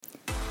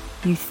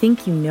You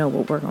think you know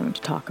what we're going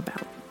to talk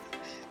about.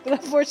 But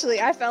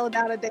unfortunately, I fell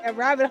down a damn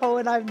rabbit hole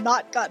and I've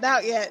not gotten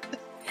out yet.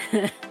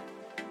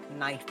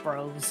 Knife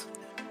bros.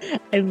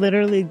 I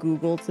literally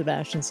Googled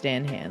Sebastian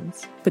Stan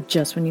hands. But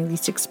just when you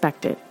least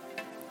expect it,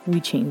 we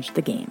changed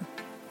the game.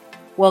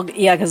 Well,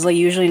 yeah, because like,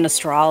 usually in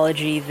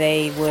astrology,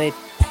 they would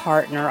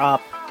partner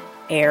up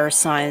air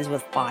signs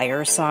with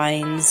fire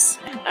signs.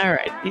 All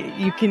right,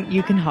 you can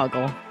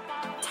huggle.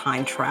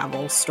 Time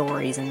travel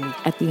stories, and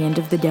At the end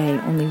of the day,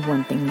 only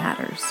one thing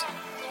matters.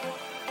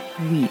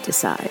 We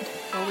decide.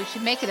 Well, we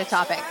should make it a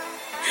topic.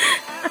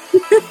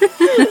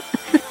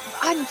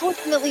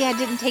 Unfortunately, I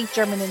didn't take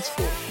German in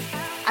school.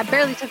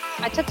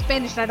 I took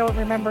Spanish and I don't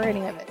remember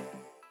any of it.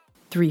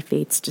 Three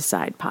Fates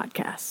Decide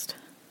podcast.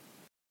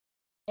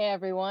 Hey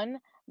everyone,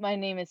 my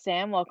name is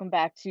Sam. Welcome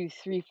back to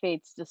Three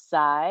Fates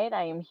Decide.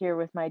 I am here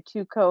with my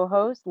two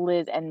co-hosts,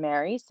 Liz and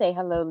Mary. Say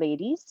hello,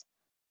 ladies.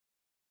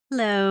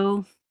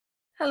 hello.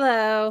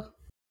 Hello.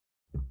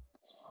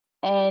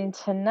 And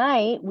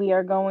tonight we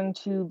are going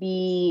to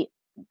be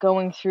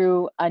going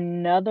through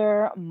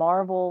another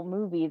Marvel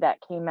movie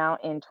that came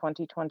out in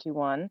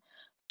 2021,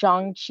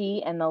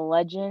 Shang-Chi and the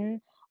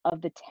Legend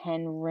of the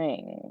Ten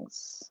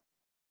Rings.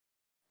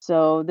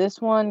 So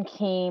this one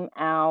came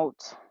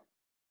out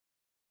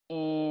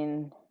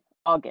in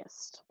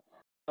August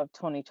of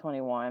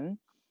 2021,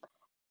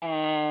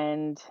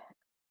 and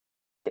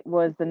it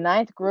was the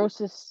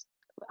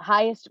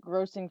highest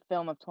grossing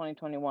film of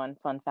 2021.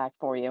 Fun fact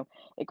for you.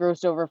 It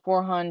grossed over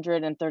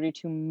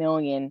 432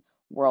 million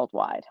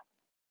worldwide.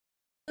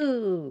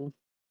 Ooh.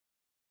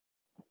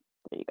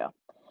 There you go.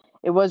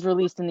 It was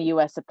released in the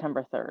US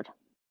September 3rd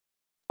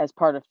as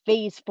part of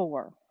Phase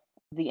 4 of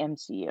the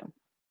MCU.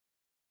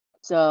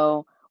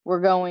 So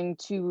we're going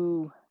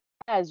to,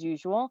 as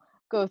usual,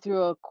 go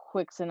through a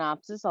quick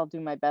synopsis. I'll do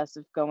my best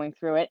of going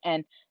through it.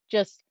 And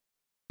just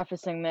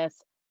prefacing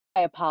this,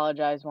 I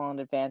apologize well in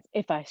advance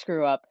if I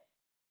screw up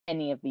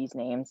any of these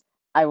names.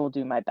 I will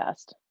do my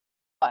best,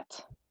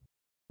 but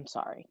I'm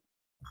sorry.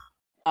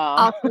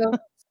 Also,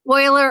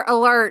 spoiler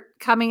alert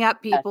coming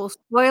up, people. Yes.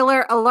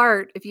 Spoiler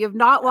alert. If you have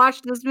not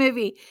watched this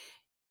movie,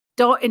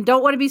 don't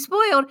want to be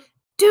spoiled,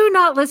 do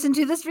not listen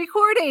to this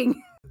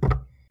recording.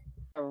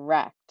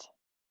 Correct.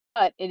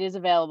 But it is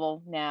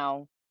available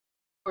now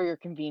for your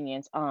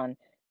convenience on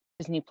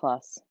Disney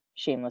Plus.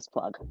 Shameless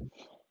plug.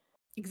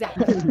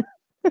 Exactly.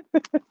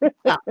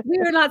 Well, we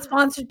are not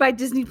sponsored by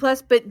Disney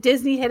Plus, but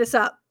Disney hit us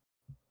up.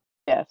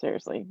 Yeah,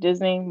 seriously.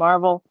 Disney,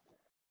 Marvel.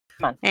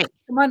 Come on. Hey,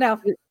 Come on now.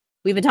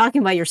 we've been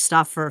talking about your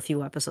stuff for a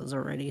few episodes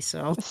already,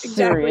 so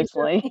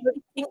Seriously.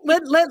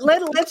 Let's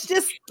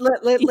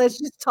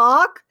just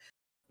talk.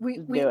 We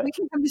Just do it.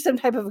 can come to some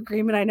type of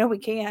agreement. I know we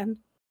can.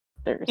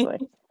 Seriously.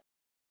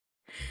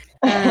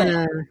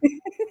 uh,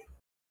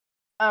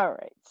 All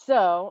right.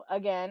 So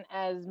again,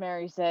 as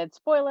Mary said,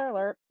 spoiler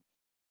alert.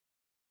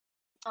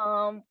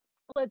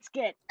 Let's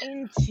get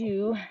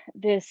into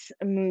this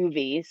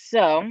movie.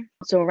 So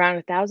around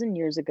 1,000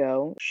 years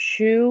ago,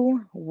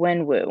 Shu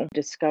Wenwu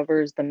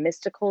discovers the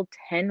mystical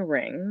 10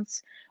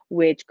 rings,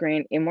 which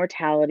grant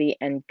immortality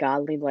and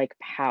godly-like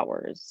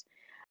powers.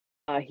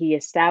 He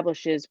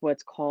establishes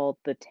what's called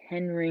the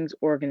Ten Rings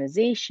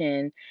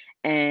organization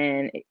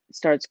and it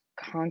starts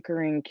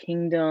conquering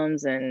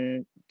kingdoms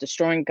and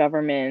destroying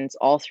governments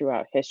all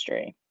throughout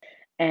history.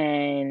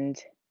 And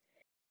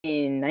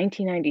in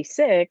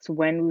 1996,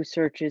 Wenwu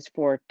searches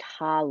for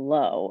Ta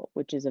Lo,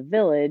 which is a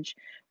village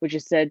which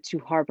is said to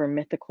harbor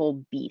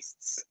mythical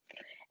beasts.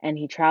 And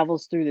he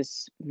travels through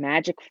this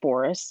magic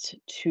forest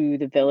to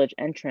the village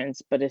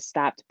entrance, but is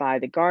stopped by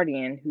the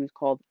guardian who's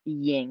called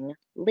Ying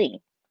Li.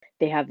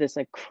 They have this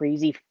like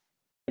crazy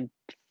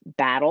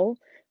battle,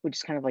 which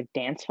is kind of like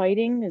dance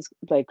fighting, is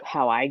like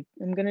how I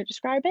am going to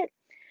describe it.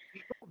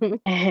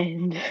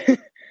 And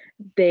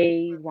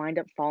they wind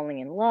up falling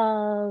in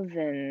love.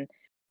 And,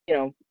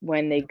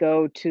 when they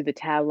go to the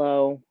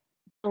Talo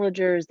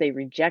villagers, they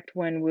reject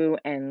Wenwu,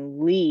 and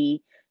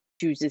Li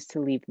chooses to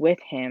leave with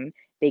him.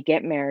 They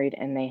get married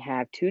and they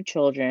have two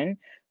children,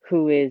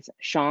 who is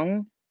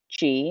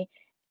Shang-Chi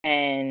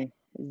and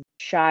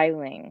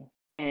Xiling.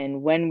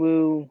 And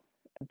Wenwu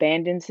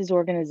abandons his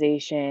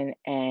organization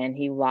and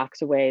he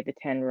locks away the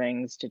 10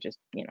 rings to just,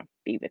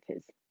 be with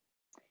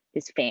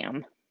his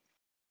fam.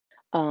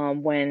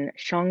 When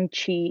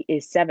Shang-Chi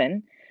is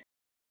 7,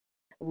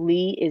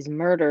 Li is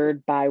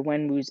murdered by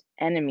Wenwu's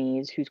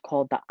enemies, who's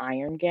called the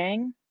Iron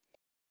Gang.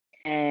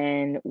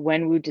 And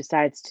Wenwu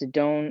decides to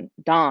don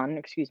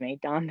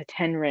the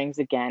 10 rings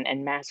again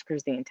and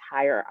massacres the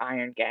entire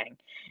Iron Gang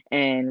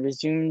and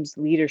resumes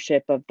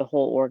leadership of the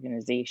whole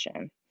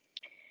organization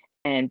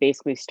and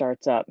basically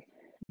starts up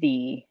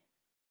the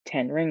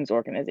 10 Rings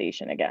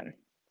organization again.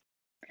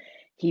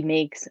 He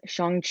makes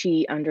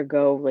Shang-Chi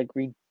undergo like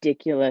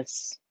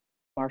ridiculous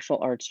martial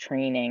arts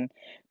training,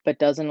 but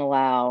doesn't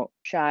allow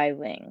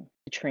Xiling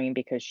to train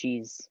because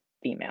she's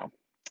female.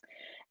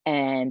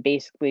 And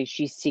basically,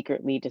 she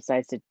secretly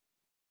decides to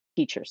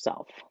teach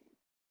herself.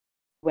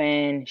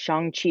 When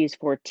Shang-Chi is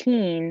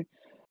 14,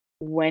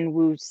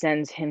 Wenwu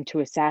sends him to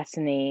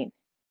assassinate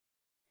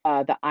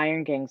the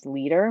Iron Gang's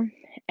leader,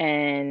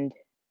 and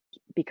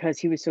because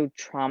he was so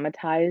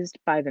traumatized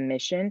by the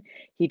mission,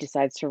 he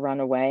decides to run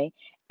away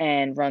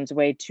and runs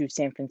away to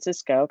San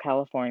Francisco,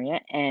 California,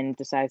 and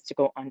decides to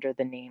go under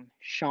the name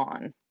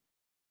Sean.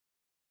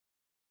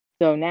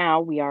 So now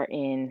we are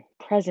in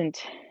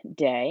present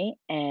day,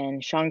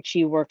 and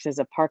Shang-Chi works as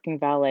a parking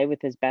valet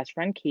with his best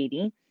friend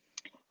Katie,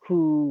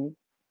 who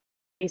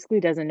basically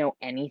doesn't know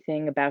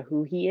anything about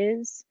who he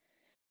is,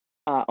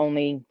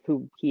 only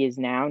who he is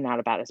now, not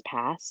about his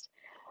past.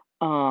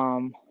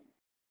 Um,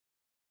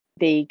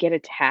 they get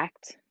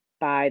attacked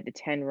by the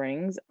Ten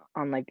Rings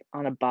on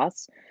a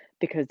bus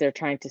because they're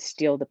trying to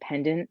steal the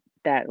pendant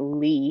that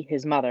Lee,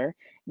 his mother,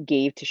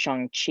 gave to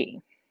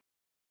Shang-Chi.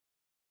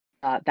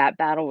 That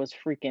battle was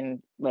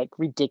freaking like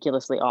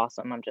ridiculously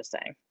awesome, I'm just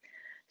saying.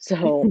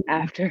 So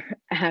after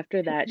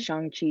that,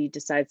 Shang-Chi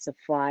decides to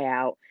fly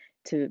out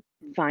to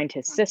find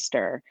his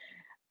sister,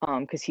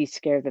 because he's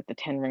scared that the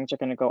Ten Rings are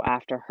going to go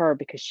after her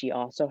because she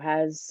also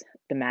has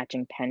the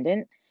matching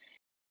pendant.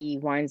 He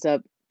winds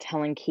up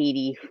telling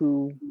Katie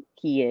who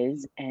he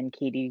is, and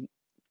Katie,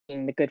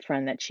 being the good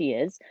friend that she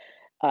is,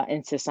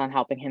 insists on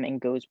helping him and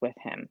goes with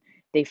him.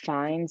 They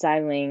find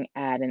Xiling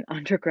at an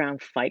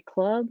underground fight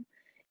club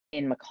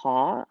in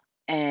Macau,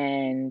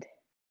 and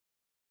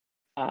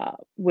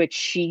which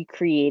she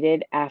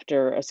created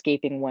after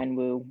escaping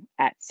Wenwu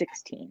at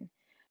 16.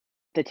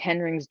 The Ten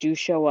Rings do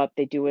show up.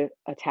 They do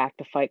attack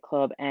the fight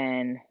club,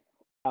 and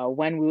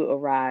Wenwu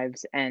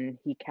arrives and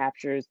he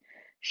captures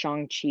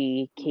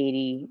Shang-Chi,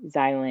 Katie,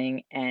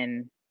 Xiling,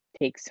 and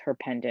takes her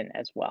pendant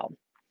as well.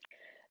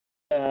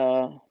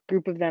 A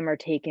group of them are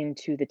taken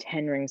to the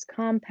Ten Rings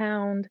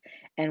compound,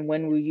 and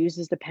Wenwu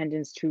uses the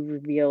pendants to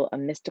reveal a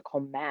mystical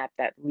map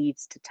that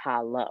leads to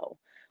Ta Lo.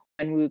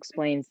 Wenwu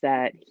explains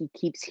that he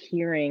keeps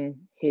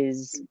hearing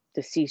his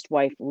deceased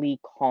wife Li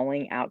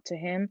calling out to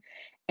him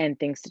and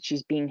thinks that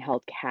she's being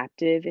held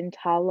captive in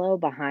Ta Lo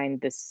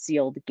behind the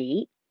sealed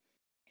gate.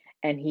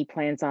 And he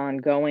plans on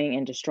going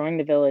and destroying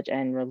the village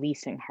and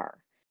releasing her.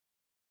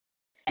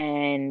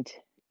 And,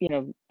 you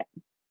know,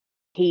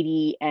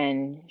 Katie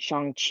and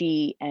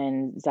Shang-Chi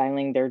and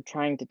Xiling, they're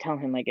trying to tell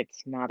him like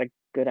it's not a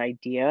good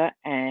idea.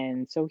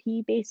 And so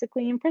he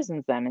basically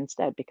imprisons them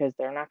instead because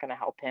they're not going to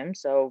help him.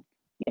 So,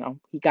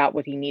 he got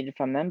what he needed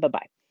from them.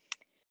 Bye-bye.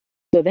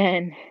 So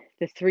then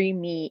the three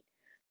meet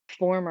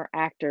former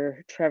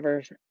actor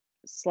Trevor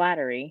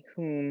Slattery,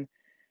 whom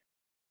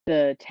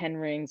the Ten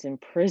Rings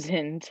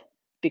imprisoned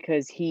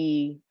because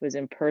he was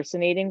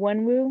impersonating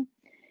Wenwu.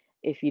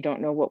 If you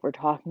don't know what we're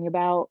talking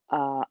about,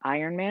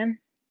 Iron Man,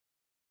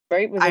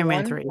 right? Was Iron it Man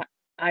one? 3.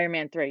 Iron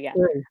Man 3, yeah.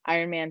 Three.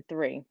 Iron Man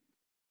 3.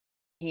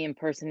 He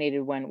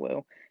impersonated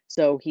Wenwu,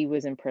 so he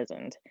was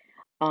imprisoned.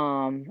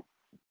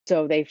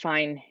 So they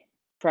find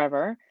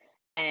Trevor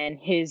and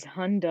his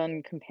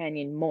Hundun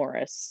companion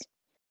Morris,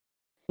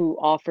 who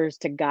offers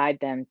to guide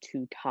them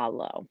to Ta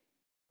Lo.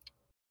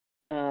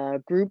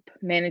 Group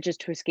manages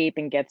to escape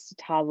and gets to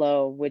Ta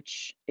Lo,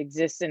 which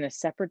exists in a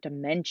separate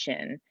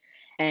dimension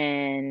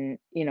and,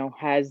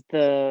 has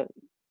the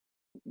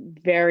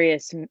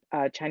various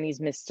Chinese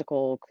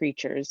mystical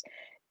creatures.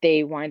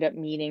 They wind up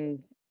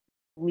meeting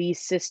Lee's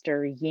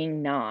sister,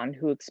 Ying Nan,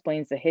 who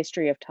explains the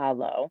history of Ta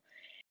Lo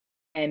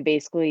and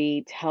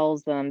basically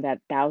tells them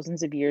that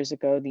thousands of years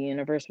ago, the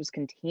universe that was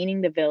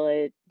containing the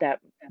village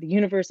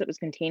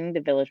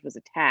was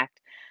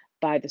attacked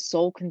by the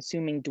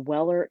soul-consuming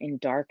dweller in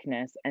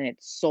darkness and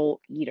its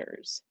soul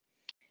eaters.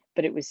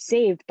 But it was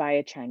saved by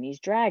a Chinese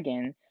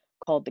dragon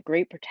called the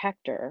Great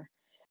Protector,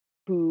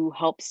 who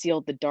helped seal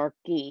the dark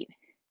gate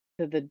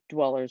to the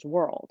dweller's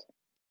world.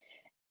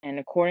 And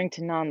according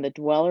to Nan, the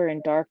dweller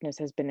in darkness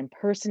has been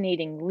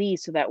impersonating Li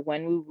so that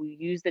Wenwu will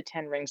use the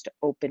Ten Rings to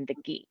open the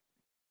gate.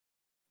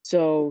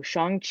 So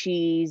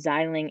Shang-Chi,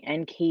 Xiling,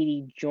 and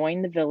Katie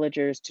join the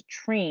villagers to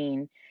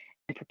train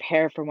and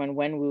prepare for when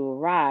Wenwu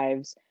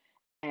arrives,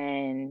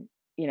 and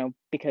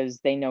because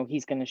they know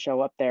he's going to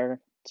show up there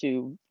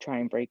to try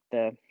and break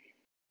the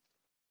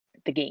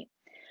gate.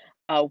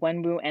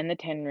 Wenwu and the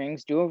Ten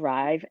Rings do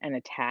arrive and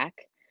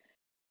attack.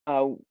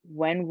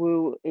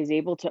 Wenwu is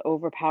able to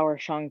overpower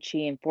Shang-Chi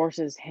and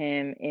forces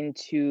him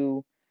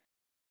into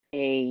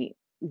a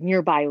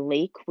nearby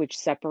lake, which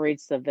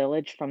separates the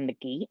village from the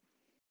gate,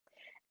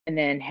 and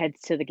then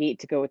heads to the gate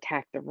to go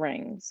attack the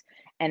rings.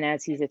 And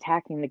as he's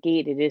attacking the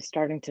gate, it is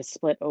starting to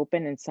split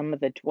open, and some of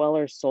the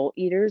Dweller's soul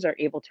eaters are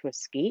able to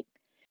escape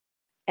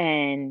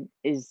and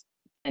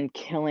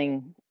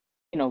killing,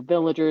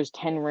 villagers,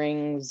 Ten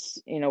Rings,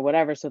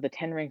 whatever. So the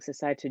Ten Rings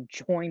decide to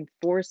join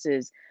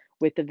forces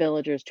with the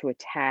villagers to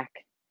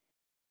attack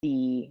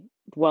the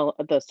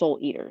soul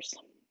eaters.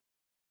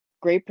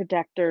 Great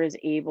Protector is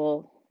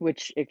able,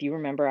 which if you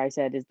remember I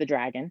said is the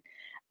dragon,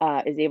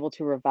 is able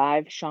to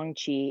revive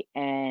Shang-Chi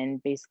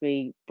and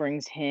basically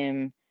brings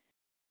him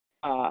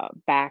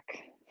back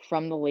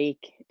from the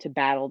lake to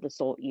battle the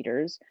Soul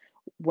Eaters.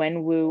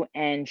 Wenwu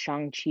and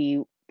Shang-Chi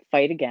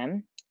fight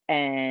again,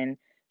 and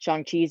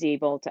Shang-Chi is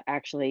able to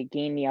actually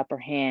gain the upper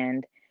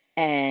hand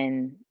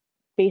and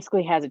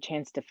basically has a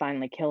chance to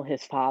finally kill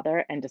his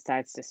father and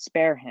decides to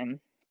spare him.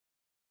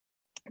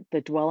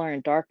 The Dweller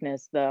in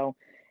Darkness, though,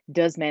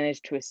 does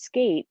manage to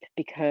escape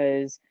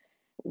because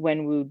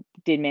Wenwu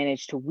did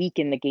manage to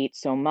weaken the gate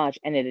so much,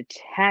 and it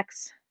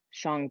attacks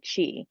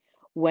Shang-Chi.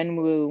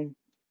 Wenwu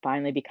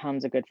finally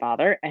becomes a good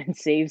father and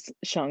saves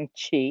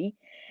Shang-Chi,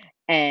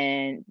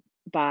 and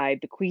by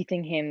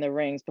bequeathing him the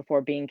rings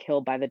before being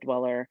killed by the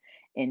Dweller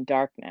in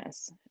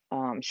Darkness.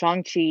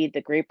 Shang-Chi,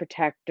 the Great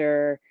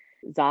Protector,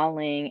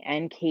 Ling,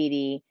 and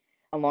Katie,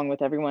 along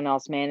with everyone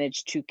else,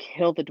 managed to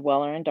kill the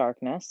Dweller in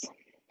Darkness.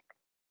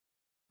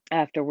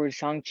 Afterwards,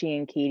 Shang-Chi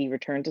and Katie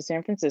return to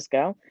San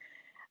Francisco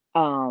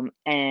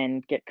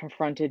and get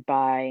confronted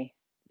by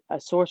a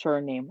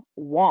sorcerer named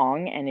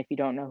Wong. And if you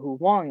don't know who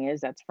Wong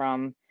is, that's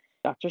from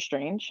Doctor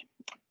Strange.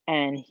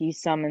 And he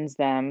summons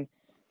them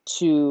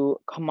to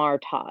Kamar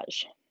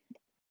Taj.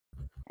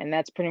 And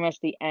that's pretty much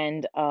the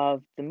end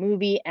of the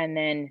movie. And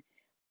then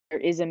there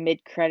is a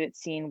mid-credit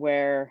scene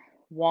where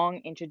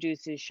Wong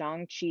introduces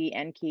Shang-Chi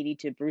and Katie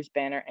to Bruce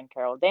Banner and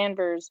Carol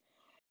Danvers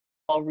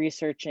while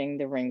researching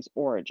the ring's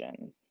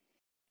origin.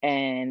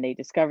 And they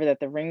discover that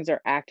the rings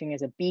are acting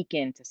as a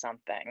beacon to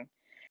something.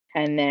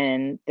 And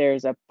then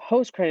there's a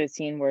post-credit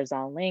scene where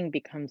Ling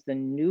becomes the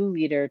new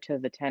leader to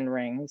the 10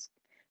 Rings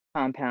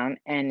compound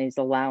and is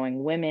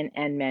allowing women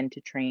and men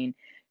to train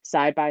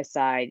side by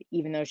side,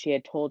 even though she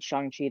had told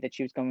Shang-Chi that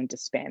she was going to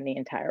span the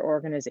entire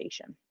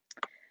organization.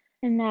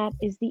 And that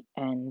is the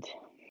end.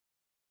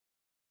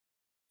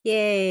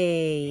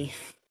 Yay.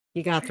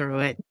 You got through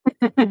it.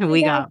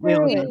 We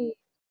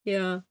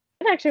Yeah.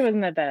 It actually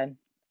wasn't that bad.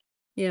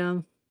 Yeah.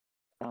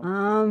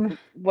 So,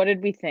 what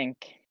did we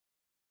think?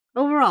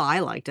 Overall, I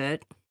liked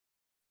it.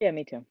 Yeah,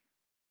 me too.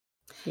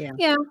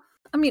 Yeah.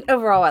 I mean,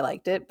 overall, I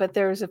liked it, but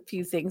there was a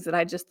few things that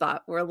I just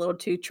thought were a little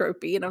too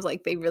tropey, and I was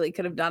like, they really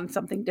could have done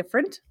something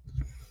different.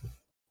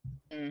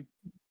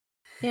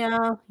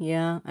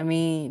 Yeah. I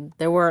mean,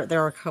 there were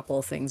a couple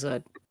of things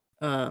that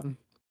were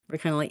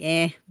kind of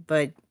like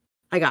but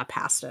I got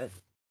past it.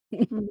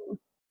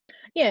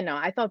 Yeah, no,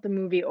 I thought the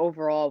movie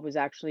overall was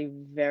actually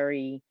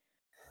very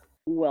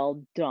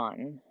well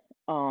done.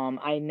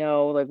 I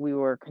know like we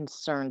were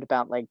concerned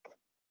about like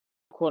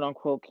quote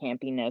unquote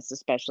campiness,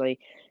 especially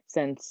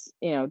since,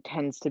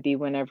 tends to be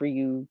whenever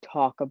you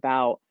talk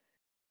about,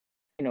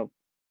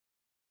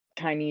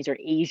 Chinese or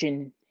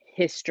Asian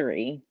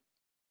history,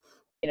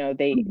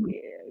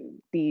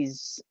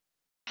 these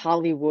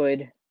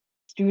Hollywood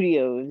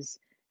studios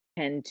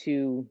tend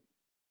to,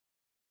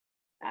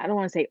 I don't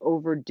want to say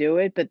overdo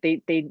it, but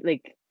they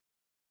like,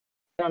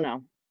 I don't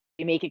know,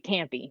 they make it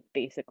campy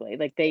basically.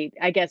 Like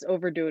I guess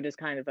overdo it is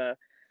kind of a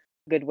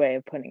good way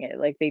of putting it.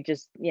 Like they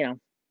just,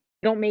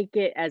 don't make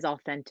it as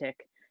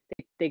authentic.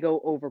 They go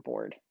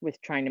overboard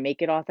with trying to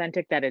make it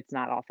authentic that it's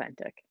not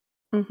authentic.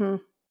 Mm-hmm.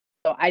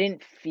 So I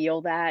didn't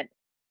feel that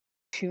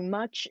too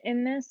much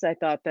in this. I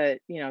thought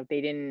that,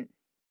 they didn't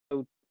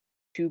go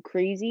too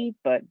crazy,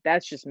 but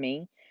that's just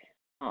me.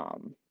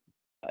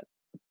 But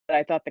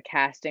I thought the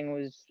casting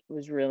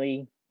was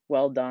really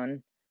well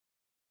done.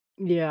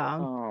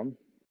 Yeah.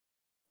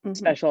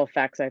 Special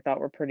effects I thought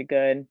were pretty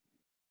good.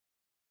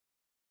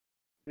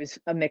 It was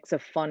a mix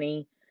of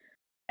funny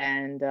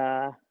and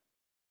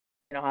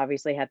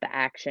obviously had the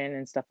action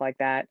and stuff like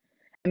that.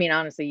 I mean,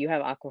 honestly, you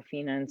have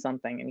Aquafina in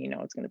something and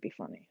it's going to be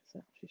funny.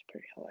 So she's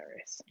pretty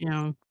hilarious.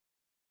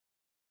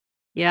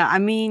 Yeah, I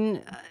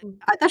mean,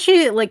 I thought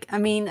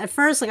at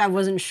first, I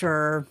wasn't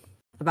sure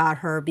about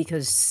her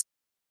because,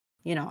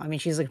 I mean,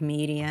 she's a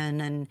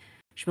comedian and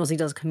she mostly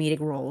does comedic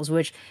roles,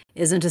 which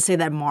isn't to say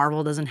that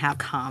Marvel doesn't have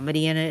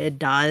comedy in it. It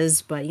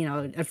does, but,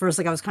 at first,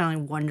 I was kind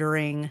of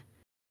wondering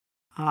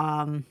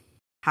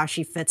how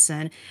she fits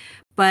in.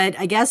 But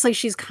I guess,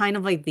 she's kind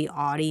of like the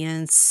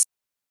audience,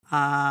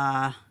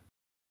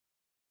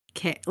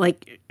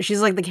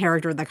 she's like the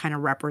character that kind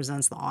of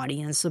represents the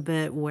audience a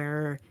bit,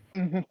 where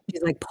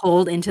she's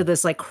pulled into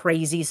this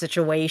crazy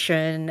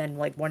situation and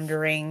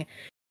wondering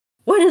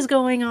what is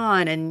going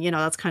on, and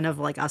that's kind of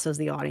like us as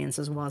the audience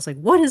as well. It's like,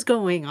 what is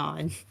going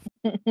on?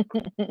 Who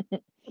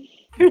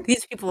are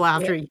these people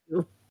after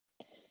you?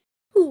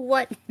 Who?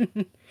 What?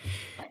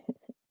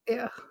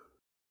 Yeah.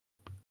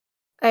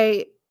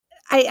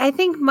 I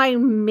think my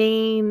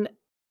main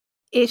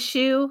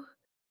issue,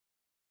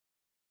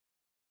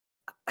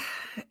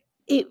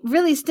 it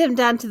really stemmed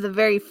down to the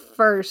very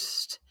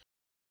first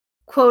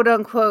quote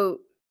unquote,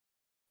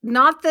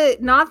 not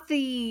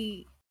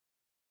the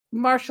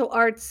martial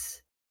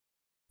arts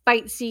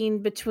fight scene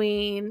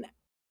between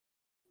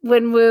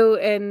Wenwu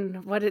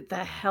and what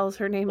the hell's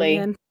her name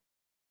again?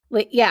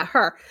 Yeah,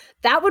 her.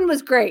 That one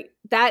was great.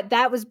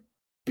 That was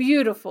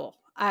beautiful.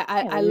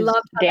 I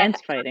loved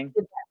dance fighting.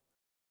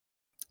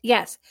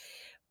 Yes.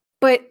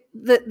 But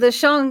the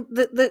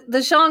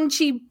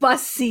Shang-Chi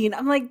bus scene,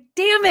 I'm like,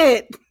 damn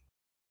it.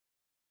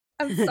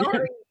 I'm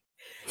sorry.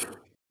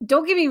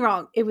 Don't get me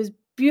wrong. It was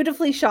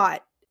beautifully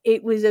shot.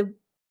 It was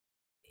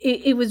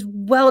it was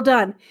well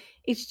done.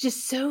 It's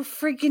just so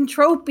freaking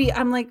tropey.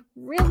 I'm like,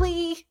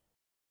 really?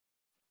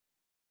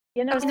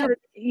 You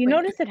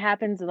notice it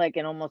happens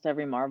in almost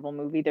every Marvel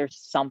movie. There's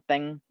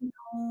something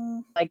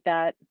like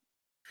that.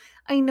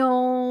 I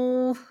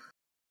know.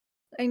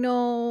 I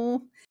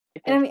know.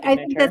 Like And I their mean, I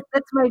think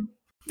signature.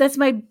 that's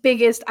my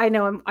biggest. I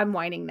know I'm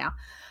whining now,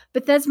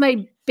 but that's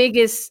my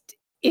biggest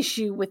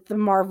issue with the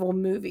Marvel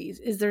movies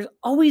is there's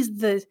always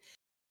the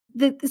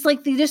it's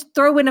like they just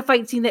throw in a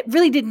fight scene that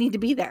really didn't need to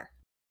be there.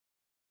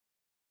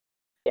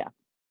 Yeah.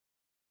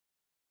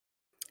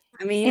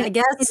 I mean, And I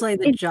guess like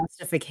the it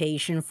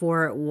justification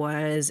for it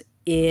was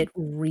it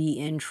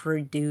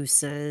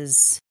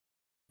reintroduces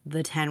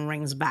the Ten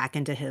Rings back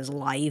into his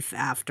life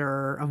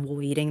after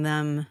avoiding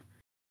them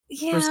for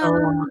so yeah,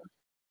 long.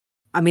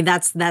 I mean,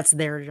 that's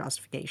their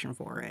justification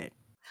for it.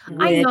 I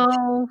Which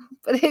know,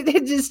 but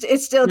it just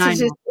it's still I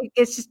just know.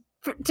 it's just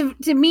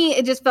to me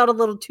it just felt a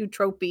little too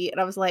tropey, and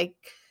I was like,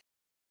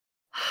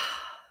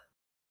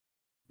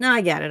 No,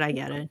 I get it. I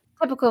get it.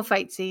 typical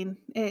fight scene.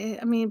 I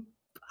mean,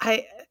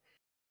 I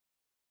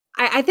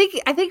I think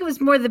it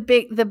was more the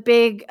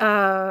big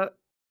I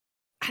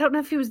don't know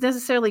if he was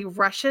necessarily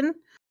Russian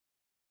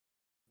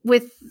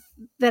with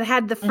that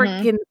had the Mm-hmm.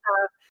 freaking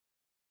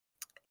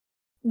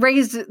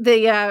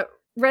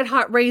red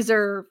hot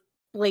razor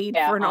blade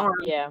Yeah. for an arm.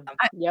 Yeah.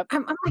 Yep.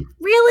 I'm like,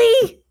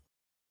 really?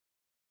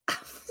 I'm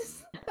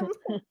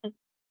like,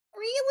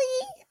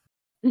 really?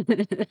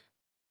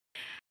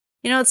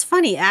 It's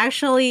funny.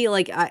 Actually,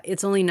 like,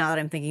 it's only now that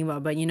I'm thinking about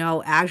it, but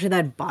actually,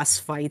 that bus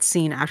fight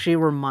scene actually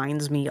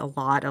reminds me a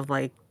lot of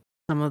like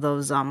some of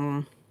those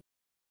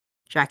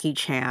Jackie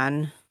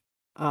Chan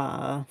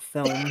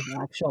films.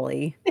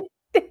 Actually,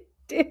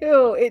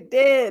 It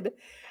did.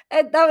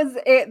 And that was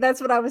it.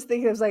 That's what I was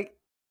thinking. I was like,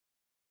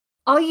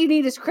 all you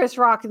need is Chris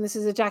Rock, and this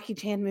is a Jackie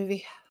Chan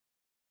movie.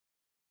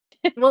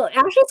 well,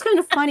 actually, it's kind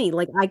of funny.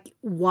 Like,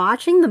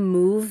 watching the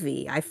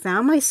movie, I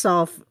found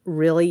myself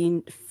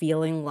really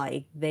feeling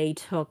like they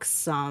took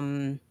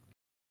some.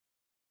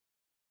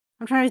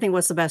 I'm trying to think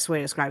what's the best way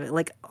to describe it.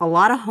 Like a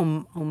lot of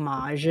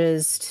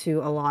homages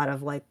to a lot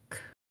of like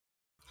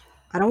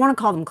I don't want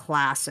to call them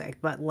classic,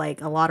 but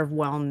like a lot of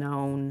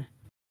well-known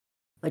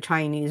like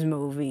Chinese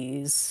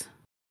movies.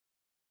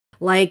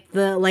 Like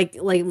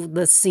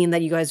the scene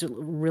that you guys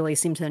really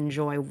seem to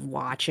enjoy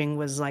watching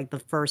was like the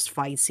first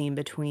fight scene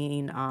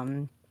between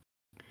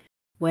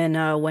when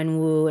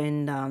Wenwu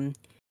and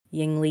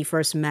Ying Li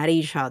first met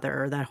each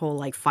other, that whole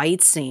like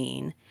fight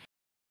scene.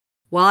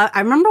 Well,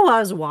 I remember while I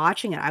was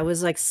watching it, I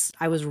was like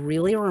I was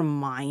really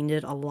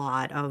reminded a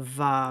lot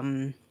of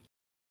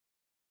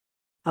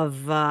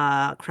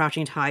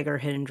Crouching Tiger,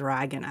 Hidden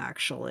Dragon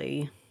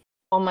actually.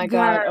 Oh my Yeah.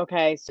 God.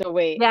 Okay. So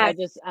wait,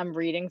 Yes. I'm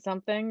reading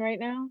something right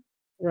now.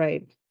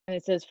 Right. And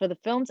it says for the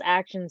film's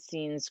action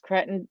scenes,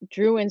 Cretin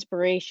drew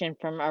inspiration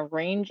from a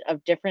range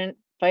of different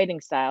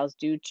fighting styles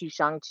due to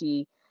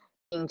Shang-Chi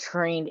being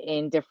trained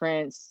in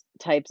different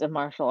types of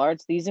martial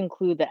arts. These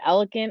include the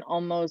elegant,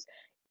 almost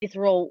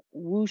ethereal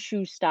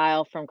wushu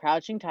style from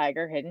Crouching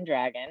Tiger, Hidden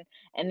Dragon,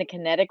 and the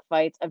kinetic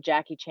fights of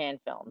Jackie Chan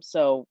films.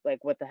 So,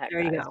 like, what the heck,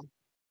 There you guys? go.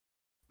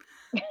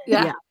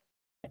 Yeah.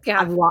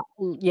 Yeah.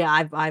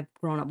 Yeah. I've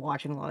grown up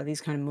watching a lot of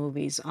these kind of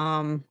movies.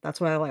 That's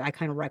why I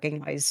kind of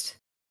recognized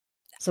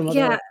some of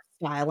Yeah. the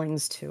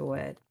stylings to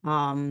it.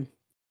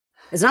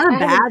 It's not a I haven't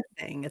bad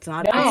thing. It's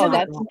not I No, it's haven't not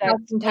that's seen bad.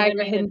 that's Crouching but I Tiger,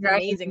 mean, Hidden it's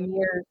Dragon in amazing.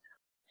 years.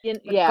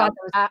 But Yeah, God,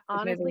 that was a good movie.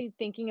 honestly,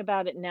 thinking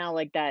about it now,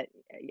 like that,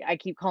 I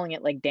keep calling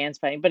it like dance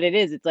fighting, but it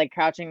is. It's like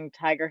Crouching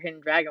Tiger,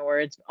 Hidden Dragon, where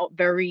it's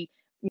very,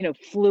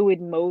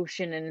 fluid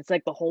motion, and it's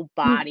like the whole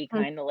body Mhm.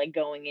 kind of like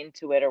going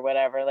into it or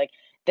whatever. Like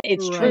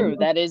it's I Right. true. know.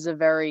 That is a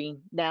very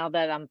now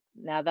that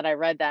I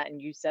read that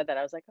and you said that,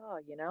 I was like, oh,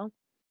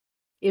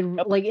 It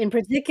Nope. like in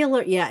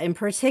particular,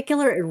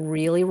 it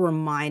really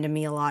reminded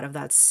me a lot of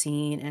that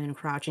scene in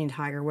Crouching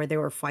Tiger where they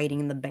were fighting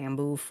in the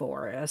bamboo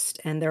forest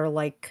and they're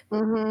like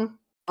Mhm.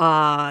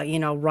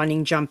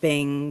 running,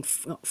 jumping,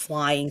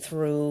 flying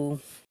through,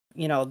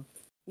 you know,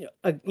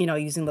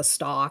 using the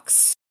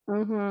stalks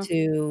Mhm.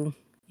 to,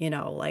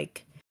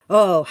 like,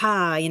 oh,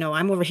 hi,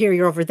 I'm over here,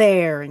 you're over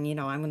there, and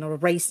I'm gonna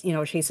race,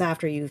 chase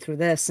after you through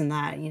this and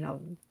that,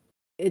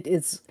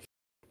 it's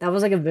that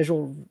was like a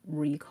visual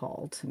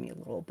recall to me a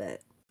little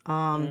bit.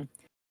 Mm.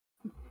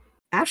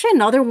 Actually,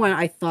 another one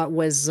I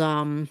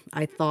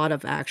thought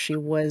of actually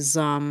was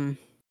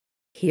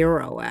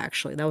Hero.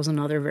 Actually, that was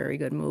another very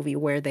good movie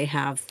where they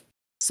have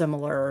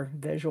similar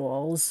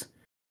visuals,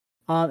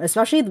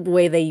 especially the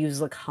way they use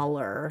the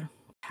color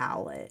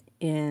palette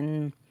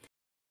in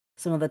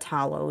some of the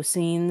Talos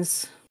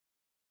scenes.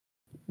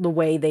 The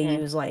way they Mm.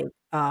 use like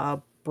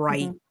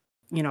bright,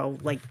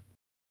 Mhm. like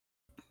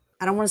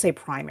I don't want to say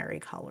primary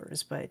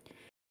colors, but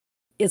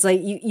it's like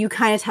you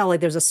kind of tell like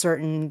there's a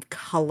certain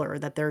color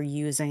that they're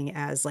using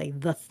as like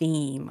the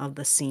theme of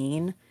the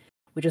scene,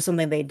 which is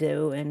something they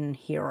do in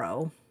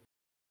Hero.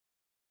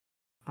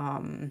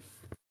 Um,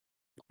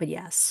 but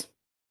yes.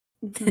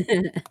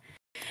 Mhm.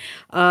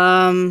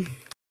 um,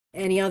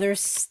 any other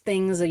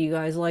things that you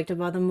guys liked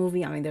about the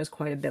movie? I mean, there's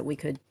quite a bit we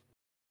could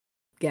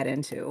get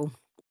into.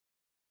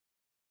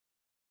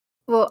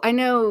 Well, I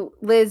know,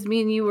 Liz,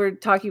 me and you were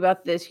talking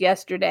about this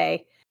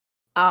yesterday.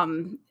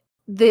 Um,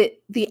 the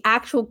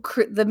actual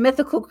the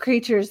mythical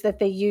creatures that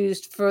they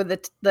used for the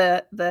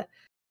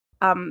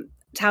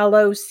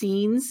Talos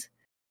scenes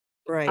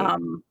Right.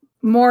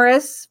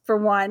 Morris, for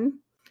one.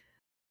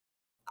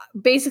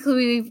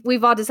 Basically,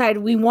 we've all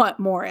decided we want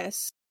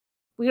Morris.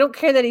 We don't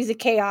care that he's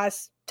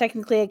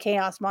technically a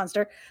chaos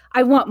monster.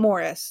 I want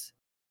Morris.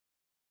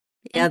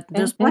 Yeah,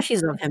 there's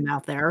plushies of him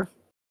out there.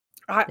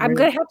 I'm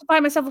going to have to buy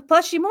myself a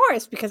plushie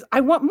Morris because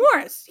I want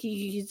Morris.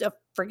 He's a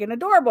friggin'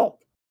 adorable.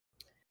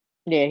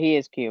 Yeah, he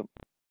is cute.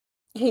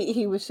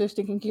 He was so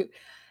stinking cute.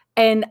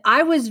 And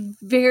I was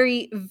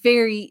very,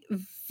 very,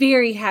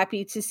 very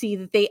happy to see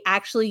that they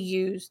actually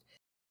used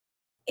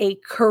a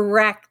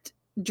correct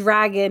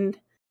dragon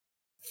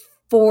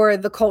for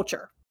the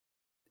culture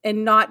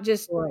and not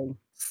just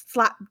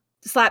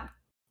slap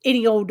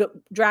any old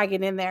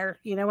dragon in there.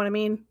 You know what I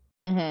mean?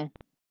 Mm-hmm.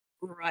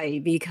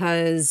 Right,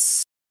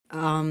 because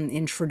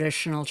in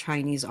traditional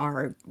Chinese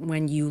art,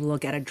 when you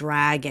look at a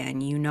dragon,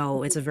 you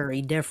know it's a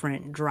very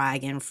different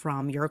dragon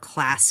from your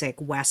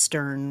classic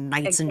Western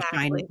knights in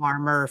shining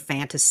armor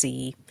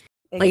fantasy.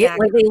 Like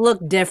they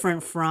look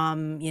different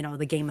from,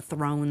 the Game of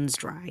Thrones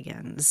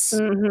dragons.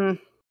 Mm-hmm.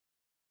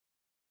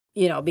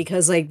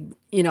 Because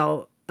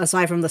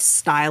aside from the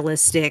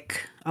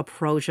stylistic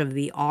approach of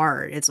the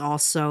art, it's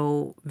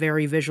also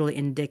very visually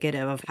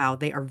indicative of how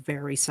they are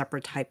very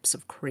separate types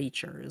of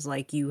creatures.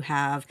 Like you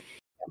have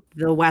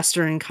the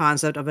Western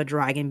concept of a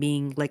dragon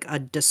being like a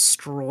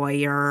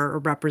destroyer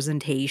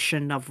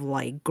representation of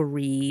like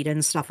greed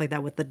and stuff like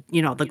that with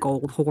the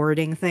gold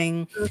hoarding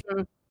thing.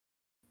 Mm-hmm.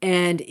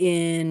 And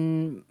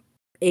in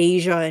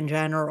Asia in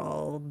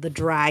general, the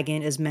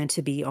dragon is meant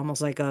to be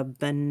almost like a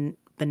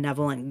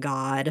benevolent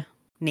god,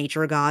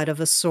 nature god of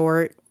a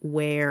sort,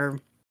 where,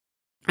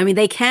 I mean,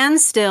 they can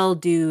still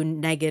do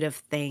negative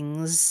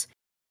things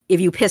if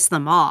you piss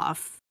them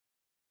off,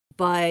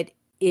 but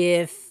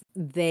if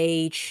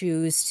they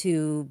choose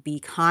to be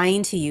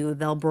kind to you,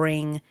 they'll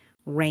bring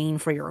rain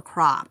for your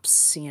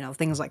crops,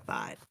 things like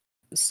that.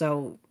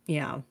 So,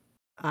 yeah,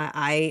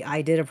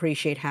 I did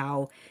appreciate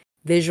how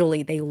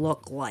visually they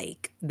look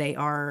like they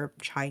are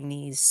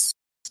Chinese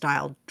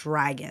style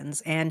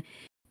dragons, and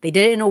they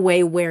did it in a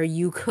way where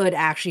you could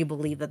actually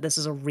believe that this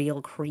is a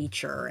real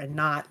creature and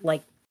not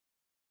like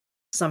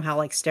somehow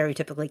like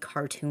stereotypically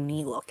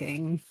cartoony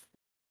looking.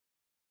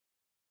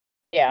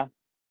 Yeah.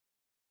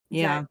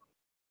 Yeah.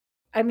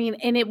 I mean,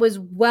 and it was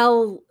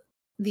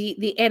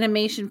the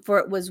animation for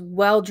it was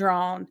well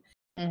drawn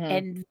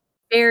and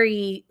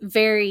very,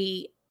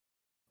 very,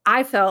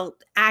 I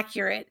felt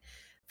accurate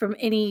from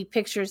any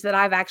pictures that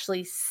I've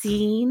actually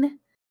seen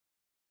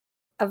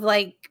of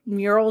like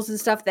murals and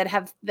stuff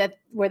that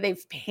where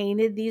they've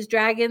painted these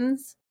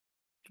dragons.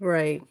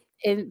 Right.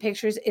 In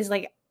pictures is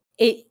like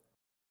it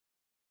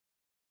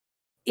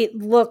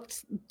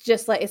looked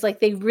just like it's like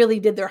they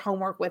really did their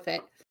homework with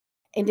it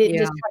and didn't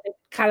just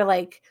kind of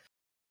like,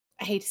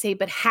 I hate to say it,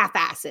 but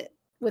half-ass it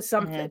with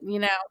something,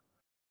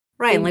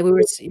 Right, They like we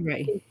were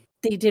right.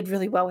 They did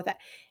really well with that.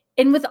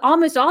 And with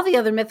almost all the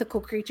other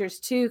mythical creatures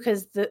too,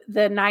 because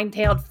the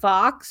nine-tailed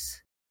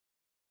fox.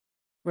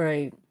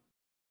 Right.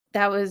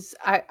 That was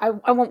I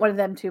want one of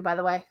them too, by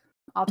the way.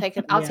 I'll take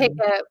it.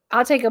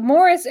 I'll take a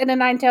Morris and a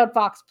nine-tailed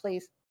fox,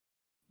 please.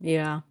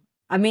 Yeah.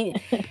 I mean,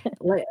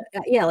 like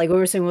like we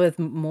were saying with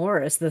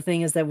Morris, the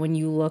thing is that when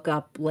you look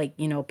up like,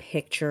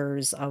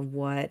 pictures of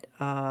what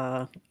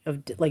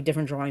like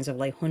different drawings of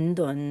like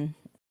Hundun,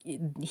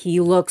 he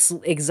looks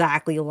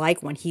exactly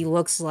like one. He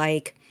looks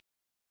like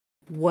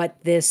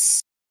what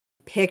this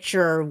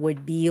picture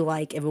would be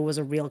like if it was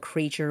a real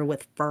creature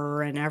with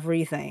fur and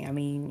everything. I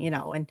mean,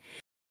 and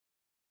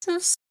so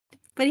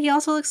but he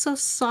also looks so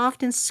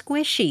soft and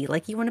squishy.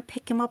 Like you want to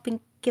pick him up and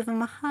give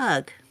him a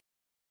hug.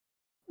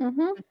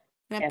 Mm-hmm.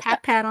 And a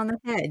pat on the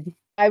head.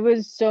 I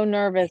was so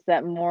nervous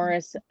that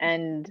Morris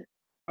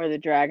or the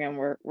dragon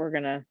were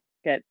gonna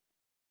get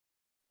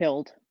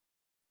killed.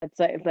 It's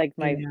like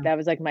that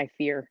was like my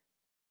fear.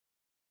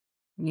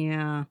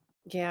 Yeah.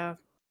 Yeah.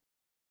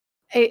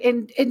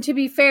 And to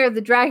be fair,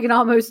 the dragon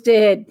almost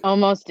did.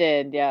 Almost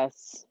did,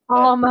 yes.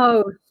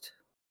 Almost.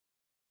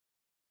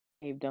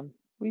 Saved him.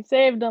 We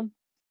saved him.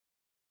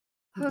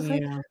 I was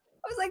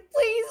like,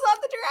 please, not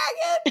the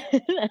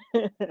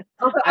dragon.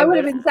 I I would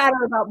have been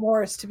sadder about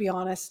Morris, to be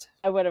honest.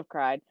 I would have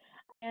cried.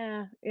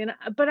 Yeah,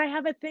 but I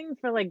have a thing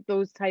for like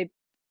those type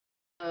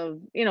of,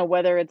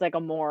 whether it's like a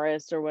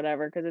Morris or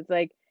whatever, because it's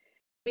like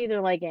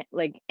either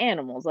like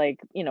animals, like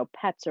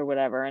pets or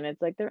whatever, and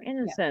it's like their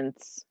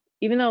innocence,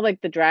 even though like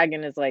the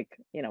dragon is like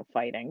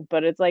fighting,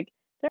 but it's like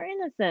their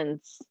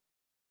innocence.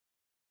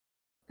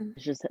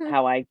 It's just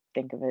how I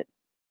think of it.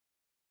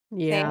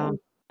 Yeah.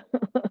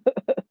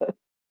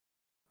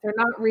 They're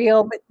not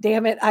real, but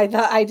damn it,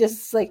 I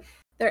just like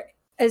they're,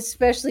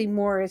 especially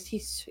Morris.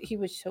 He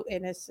was so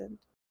innocent.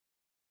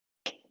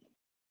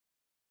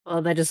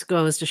 Well, that just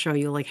goes to show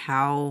you like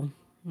how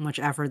much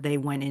effort they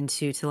went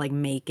into to like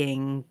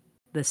making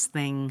this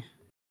thing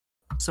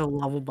so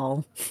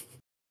lovable.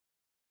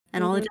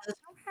 And all it does is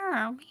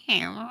kind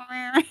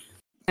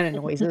of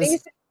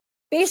noises.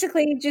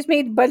 Basically, it just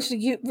made a bunch of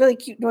really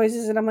cute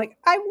noises, and I'm like,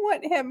 I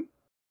want him.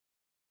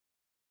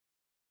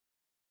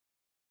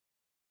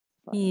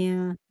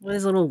 Yeah, with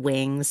his little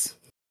wings.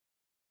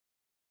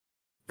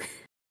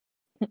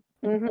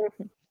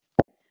 Mhm.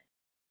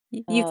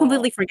 You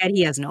completely forget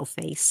he has no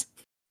face.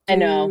 I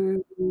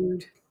know.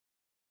 Dude.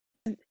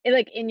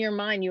 Like in your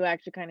mind, you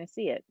actually kind of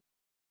see it.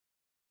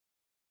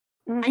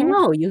 I Mhm.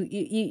 know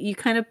you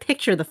kind of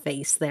picture the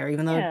face there,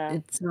 even though Yeah.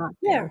 it's not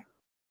Yeah. there.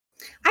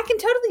 I can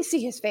totally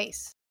see his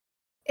face.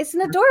 It's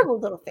an adorable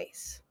little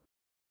face.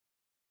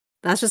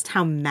 That's just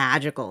how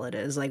magical it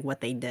is, like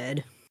what they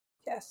did.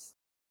 Yes.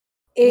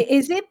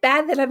 Is it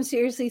bad that I'm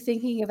seriously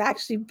thinking of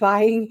actually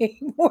buying a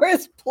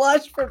Morris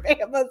plush from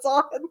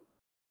Amazon?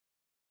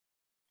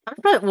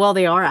 Well,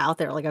 they are out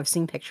there. Like I've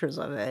seen pictures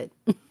of it.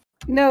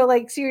 No,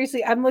 like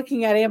seriously, I'm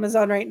looking at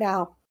Amazon right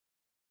now.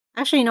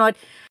 Actually, you know what?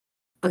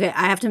 Okay,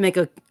 I have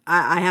to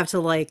I have to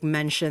like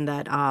mention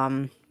that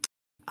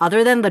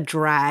other than the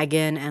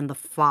dragon and the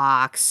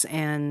fox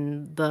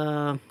and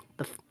the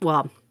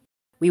well,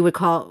 we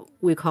call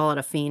it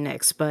a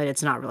phoenix, but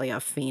it's not really a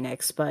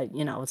phoenix, but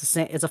you know,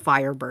 it's a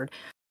firebird.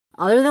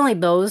 Other than like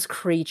those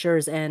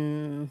creatures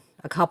and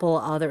a couple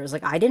others,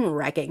 like I didn't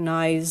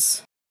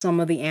recognize some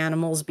of the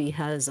animals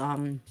because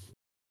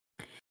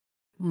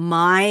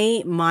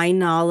my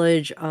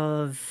knowledge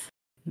of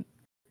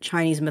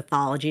Chinese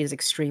mythology is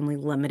extremely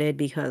limited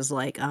because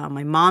like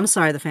my mom's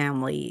side of the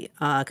family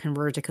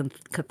converted to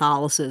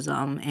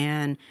Catholicism,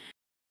 and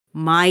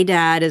my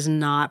dad is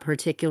not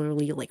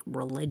particularly like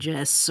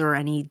religious or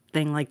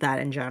anything like that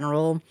in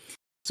general.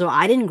 So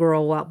I didn't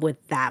grow up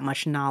with that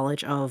much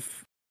knowledge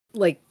of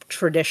like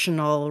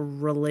traditional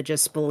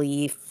religious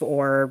belief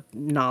or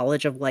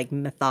knowledge of like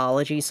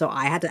mythology. So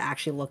I had to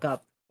actually look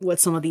up what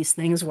some of these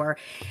things were.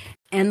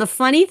 And the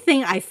funny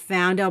thing I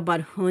found out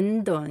about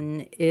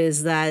Hundun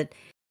is that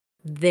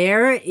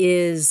there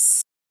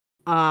is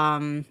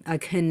a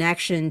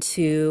connection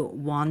to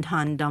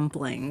wonton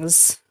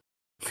dumplings,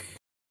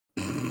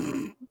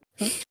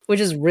 which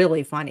is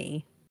really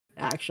funny,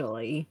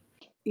 actually.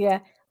 Yeah.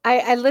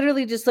 I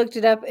literally just looked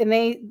it up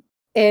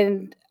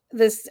and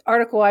this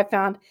article I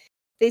found,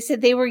 they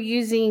said they were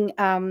using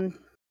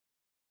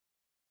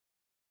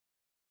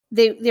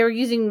they were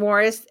using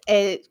Morris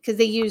because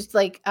they used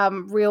like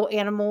real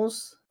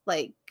animals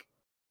like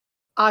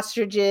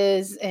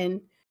ostriches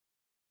and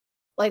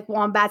like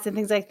wombats and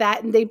things like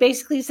that. And they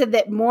basically said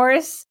that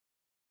Morris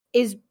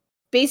is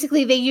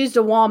basically they used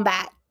a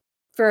wombat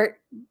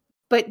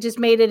but just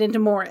made it into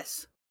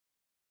Morris.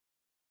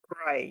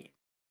 Right.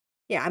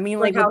 Yeah, I mean,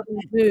 Like like with how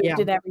he moved yeah,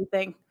 and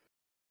everything.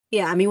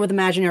 yeah, I mean, with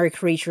imaginary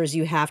creatures,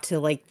 you have to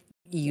like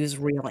use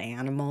real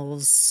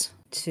animals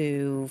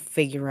to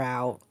figure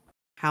out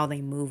how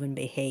they move and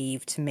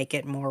behave to make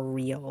it more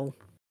real.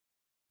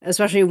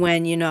 Especially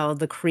when, you know,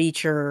 the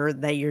creature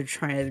that you're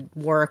trying to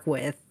work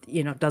with,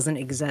 you know, doesn't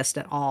exist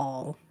at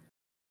all.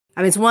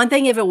 I mean, it's one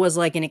thing if it was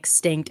like an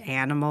extinct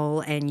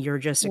animal and you're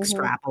just Mhm.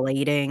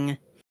 extrapolating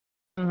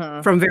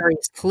Mhm. from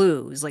various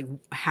clues, like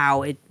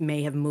how it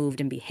may have moved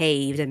and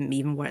behaved and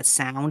even what it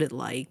sounded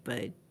like.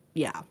 But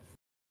yeah,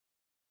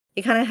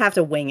 you kind of have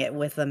to wing it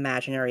with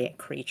imaginary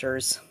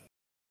creatures.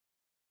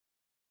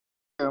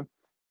 True.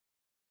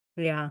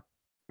 Yeah.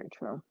 Very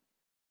true.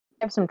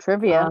 I have some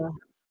trivia.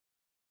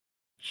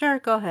 Sure,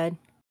 go ahead.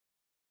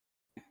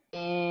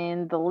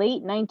 In the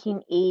late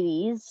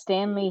 1980s,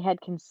 Stanley had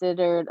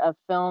considered a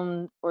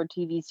film or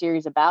TV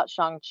series about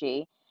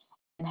Shang-Chi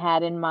and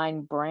had in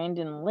mind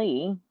Brandon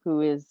Lee,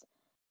 who is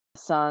the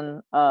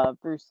son of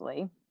Bruce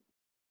Lee,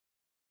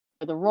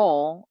 for the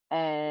role.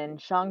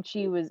 And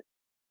Shang-Chi was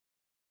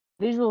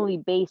visually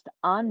based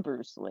on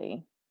Bruce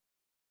Lee.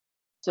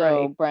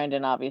 So Right.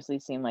 Brandon obviously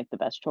seemed like the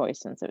best choice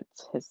since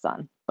it's his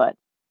son, but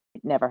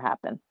it never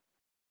happened.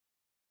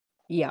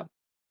 Yeah.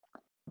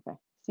 Okay.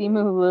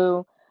 Simu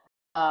Liu,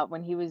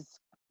 when he was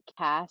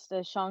cast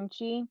as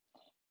Shang-Chi,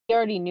 he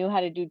already knew how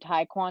to do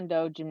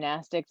taekwondo,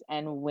 gymnastics,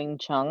 and Wing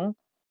Chun.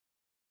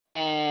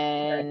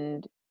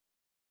 And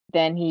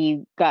then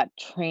he got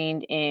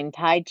trained in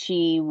Tai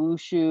Chi,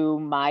 Wushu,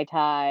 Muay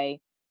Thai,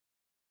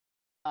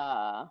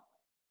 uh,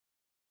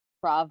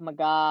 Krav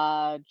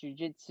Maga, Jiu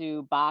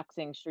Jitsu,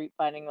 boxing, street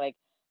fighting. Like,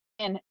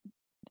 and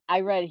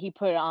I read he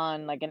put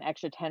on like an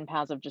extra 10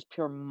 pounds of just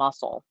pure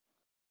muscle.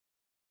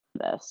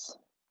 This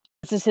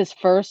is his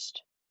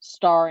first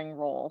starring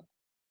role.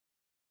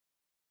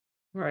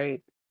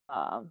 Right.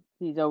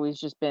 He's always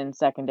just been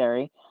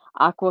secondary.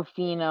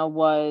 Aquafina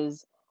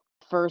was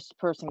first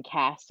person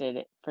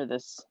casted for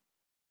this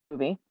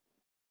movie.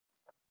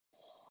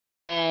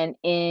 And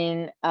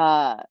in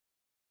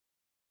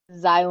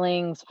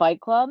Xialing's Fight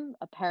Club,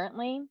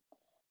 apparently,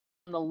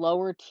 on the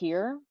lower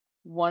tier,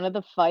 one of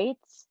the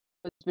fights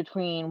was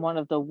between one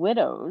of the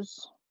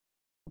widows,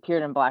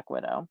 appeared in Black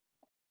Widow,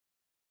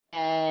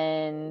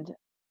 and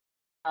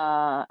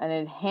an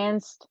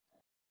enhanced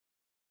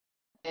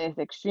with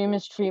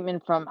extremist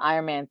treatment from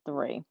Iron Man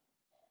 3.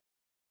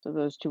 So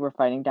those two were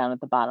fighting down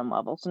at the bottom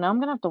level. So now I'm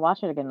gonna have to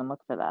watch it again and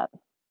look for that.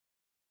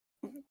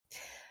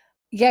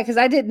 Yeah, because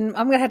I didn't.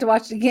 I'm gonna have to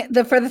watch it again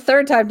for the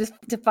third time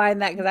to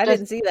find that because I Just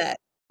didn't see that.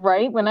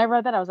 right when I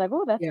read that, I was like,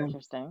 "Oh, that's Yeah.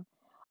 interesting."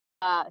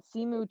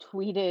 Simu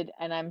tweeted,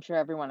 and I'm sure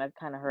everyone had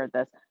kind of heard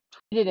this.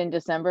 Tweeted in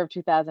December of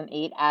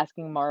 2008,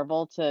 asking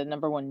Marvel to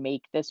number one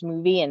make this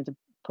movie and to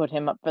put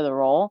him up for the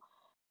role.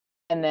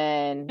 And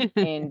then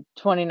in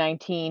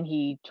 2019,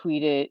 he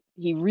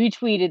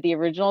retweeted the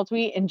original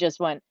tweet and just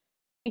went,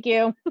 "Thank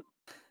you."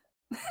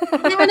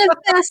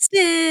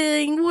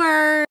 Manifesting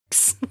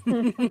works.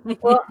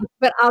 Well,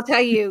 but I'll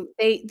tell you,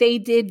 they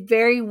did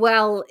very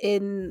well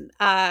in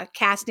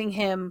casting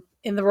him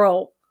in the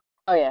role.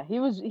 Oh yeah, he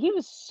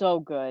was so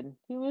good.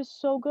 He was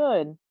so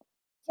good.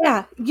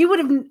 Yeah, you would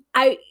have.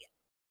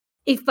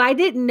 If I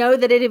didn't know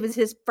that it was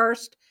his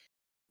first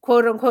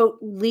quote unquote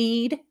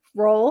lead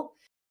role,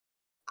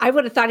 I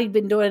would have thought he'd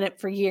been doing it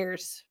for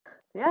years.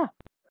 Yeah.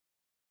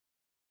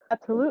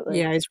 Absolutely.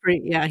 Yeah,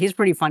 he's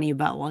pretty funny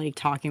about like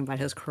talking about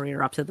his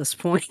career up to this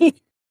point.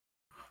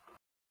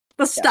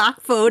 The stock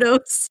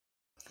photos.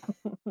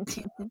 Look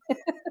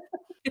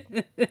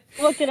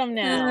at him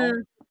now.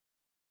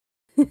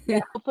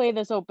 Hopefully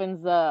this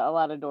opens a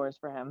lot of doors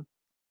for him.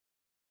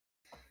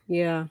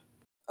 Yeah.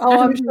 Oh,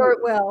 I'm sure it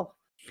will.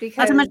 Because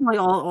not to mention like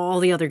all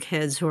the other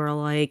kids who are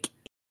like,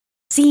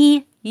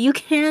 see, you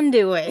can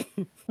do it.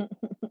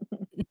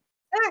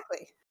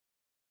 Exactly.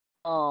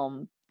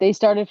 They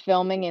started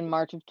filming in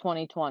March of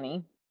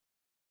 2020.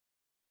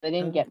 They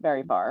didn't get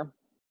very far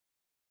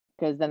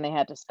because then they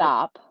had to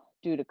stop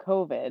due to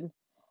COVID.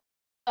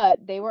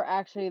 But they were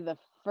actually the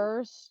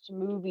first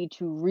movie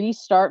to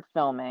restart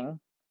filming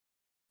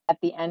at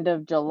the end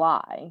of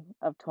July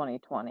of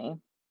 2020.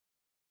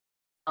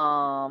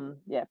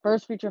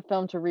 First feature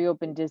film to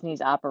reopen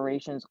Disney's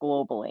operations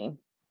globally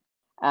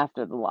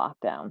after the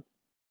lockdown.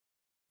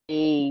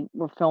 They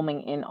were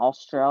filming in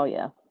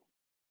Australia.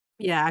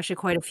 Yeah, actually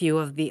quite a few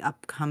of the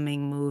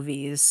upcoming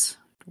movies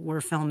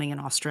were filming in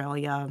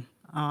Australia.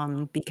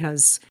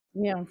 Because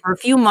for a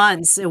few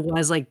months it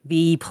was like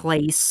the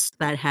place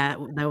that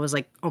was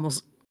like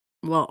almost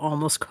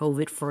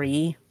COVID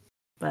free.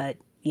 But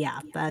yeah,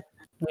 that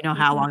we know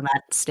how long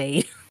that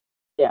stayed.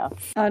 Yeah.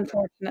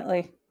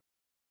 Unfortunately.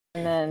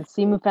 And then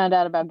Simu found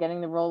out about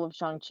getting the role of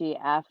Shang-Chi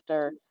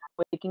after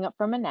waking up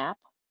from a nap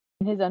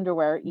in his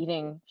underwear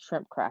eating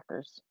shrimp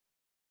crackers.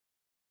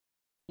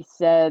 He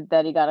said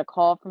that he got a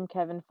call from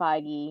Kevin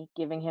Feige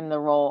giving him the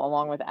role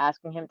along with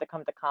asking him to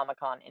come to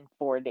Comic-Con in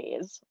 4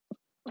 days.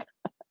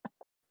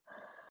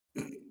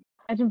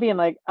 Imagine being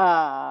like,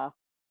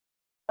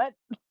 what?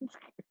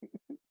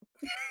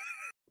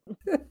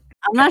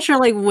 I'm not sure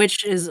like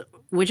which is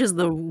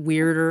the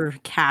weirder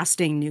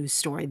casting news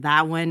story,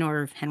 that one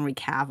or Henry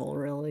Cavill,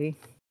 really.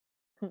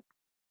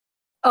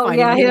 Oh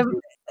yeah,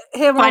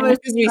 him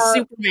almost to be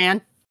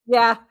Superman.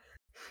 Yeah.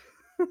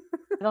 I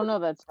don't know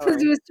that because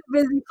story. he was too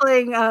busy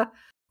playing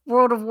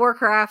World of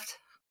Warcraft.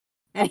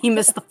 And he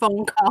missed the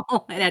phone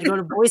call and had to go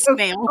to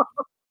voicemail.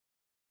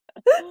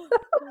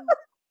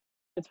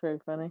 It's very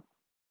funny.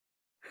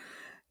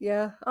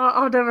 Yeah,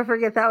 I'll never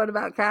forget that one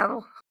about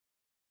Cavill.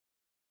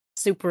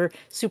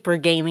 Super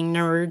gaming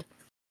nerd.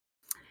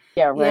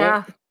 Yeah, right?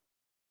 Yeah.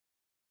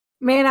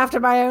 Man after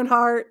my own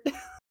heart.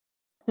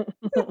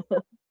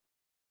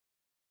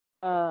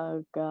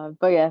 Oh god.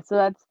 But yeah, so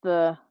that's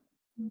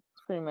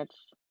pretty much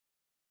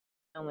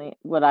only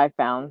what I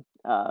found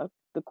the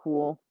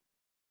cool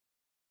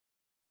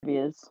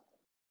is.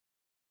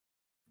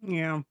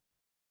 Yeah.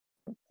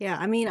 Yeah,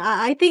 I mean,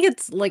 I think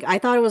it's like I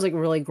thought it was like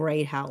really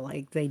great how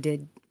like they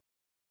did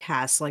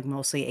cast like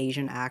mostly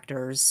Asian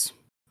actors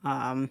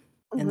in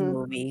the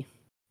movie,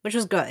 which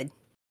was good.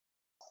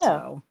 Yeah.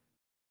 So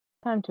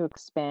Time to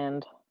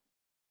expand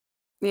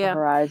Yeah.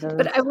 horizons.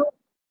 But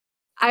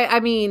I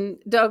mean,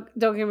 don't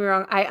get me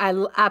wrong.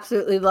 I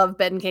absolutely love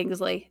Ben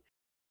Kingsley,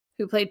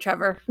 who played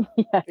Trevor.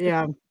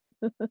 yeah.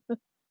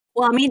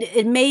 Well, I mean,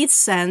 it made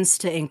sense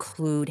to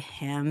include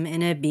him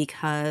in it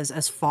because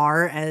as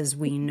far as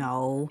we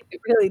know, It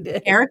really did.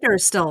 the character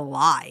is still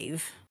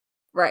alive.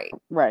 Right.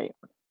 Right.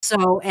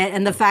 So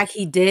and the fact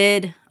he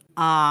did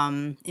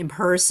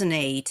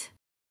impersonate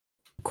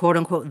quote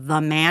unquote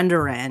the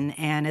Mandarin,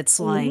 and it's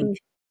like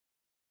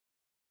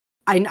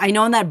I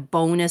know in that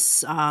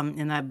bonus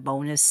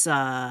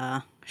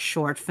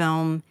short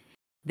film,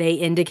 they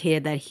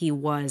indicated that he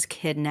was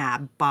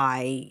kidnapped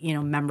by,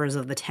 members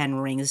of the Ten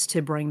Rings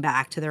to bring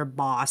back to their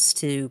boss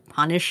to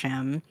punish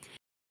him.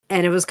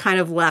 And it was kind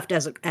of left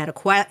as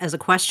a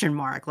question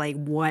mark, like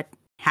what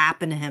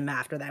happened to him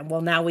after that?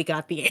 Well, now we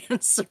got the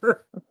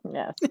answer.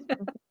 Yes.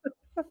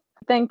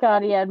 Thank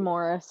God he had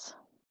Morris.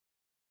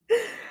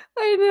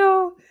 I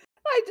know.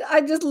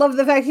 I just love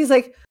the fact he's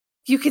like,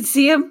 you can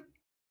see him?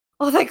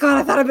 Oh, thank God,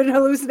 I thought I've been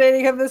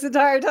hallucinating him this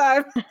entire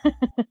time.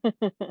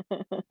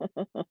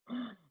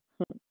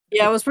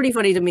 Yeah, it was pretty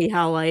funny to me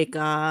how like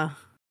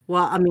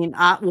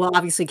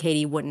obviously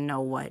Katie wouldn't know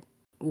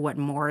what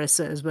Morris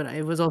is, but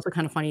it was also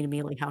kind of funny to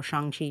me like how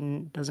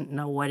Shang-Chi doesn't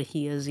know what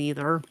he is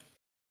either.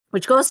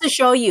 Which goes to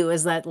show you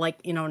is that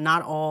like,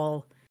 not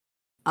all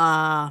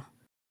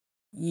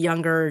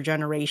younger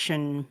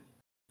generation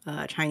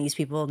Chinese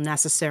people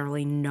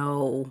necessarily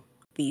know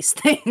these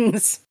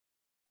things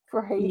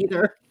Right.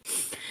 either.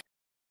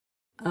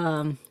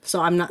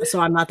 So I'm not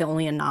the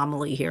only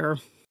anomaly here.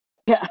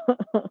 Yeah.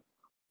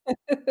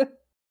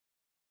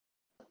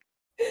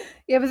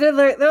 Yeah, but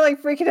they're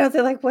like freaking out.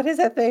 They're like, what is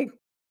that thing?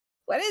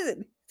 What is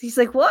it? He's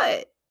like,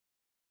 what?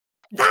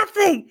 That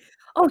thing.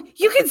 Oh,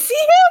 you can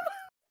see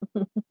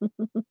him?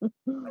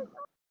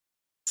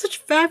 Such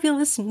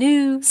fabulous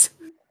news.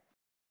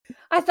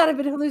 I thought I've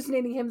been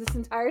hallucinating him this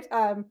entire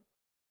time.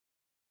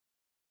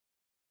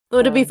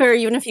 Well, to be fair,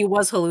 even if he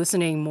was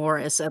hallucinating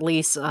Morris, at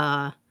least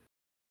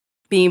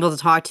being able to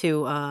talk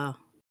to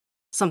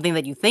something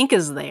that you think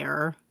is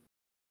there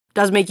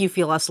does make you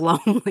feel less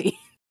lonely.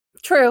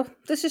 True.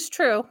 This is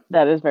true.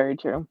 That is very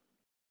true.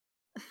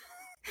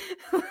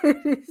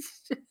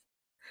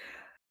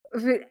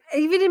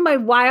 Even in my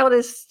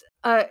wildest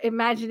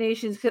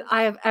imaginations,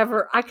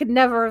 I could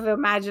never have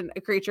imagined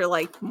a creature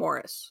like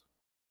Morris.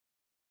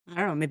 I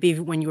don't know, maybe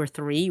when you were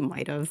 3, you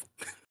might have.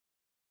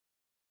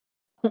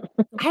 I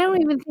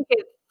don't even think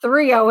at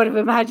 3 I would have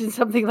imagined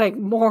something like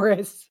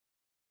Morris.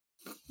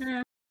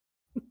 I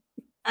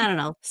don't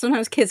know.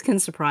 Sometimes kids can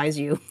surprise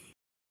you.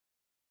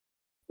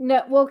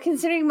 No, well,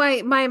 considering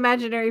my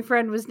imaginary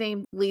friend was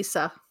named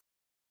Lisa.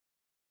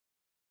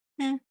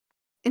 Eh.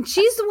 And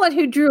she's the one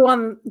who drew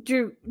on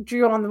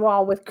the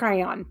wall with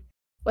crayon.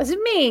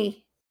 Wasn't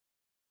me.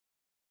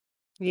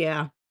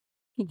 Yeah.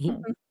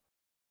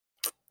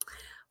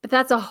 But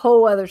that's a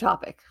whole other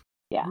topic.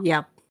 Yeah.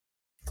 Yep.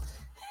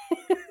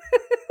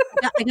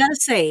 I gotta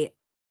say,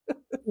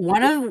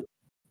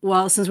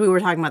 since we were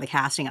talking about the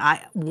casting,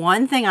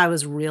 one thing I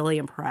was really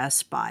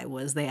impressed by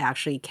was they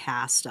actually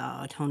cast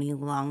Tony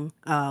Leung.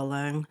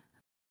 Well,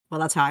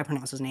 that's how I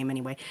pronounce his name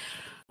anyway.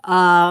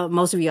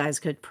 Most of you guys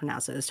could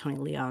pronounce it as Tony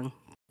Leung.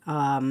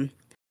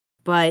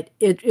 But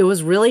it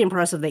was really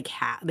impressive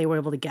they were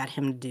able to get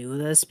him to do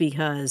this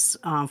because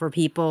for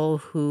people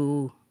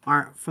who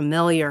aren't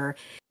familiar,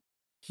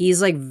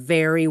 he's like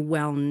very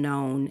well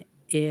known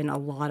in a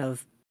lot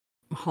of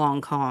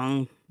Hong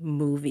Kong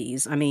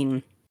movies. I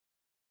mean,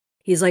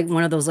 he's like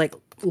one of those like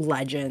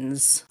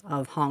legends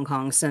of Hong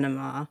Kong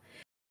cinema.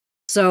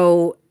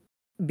 So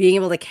being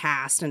able to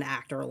cast an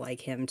actor like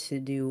him to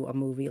do a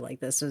movie like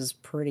this is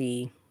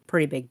pretty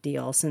big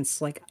deal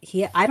since like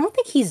I don't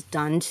think he's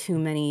done too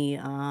many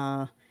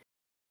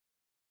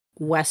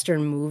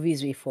Western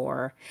movies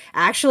before.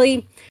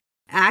 Actually,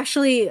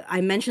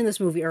 I mentioned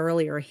this movie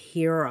earlier,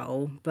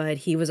 Hero, but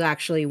he was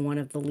actually one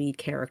of the lead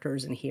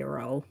characters in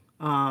Hero.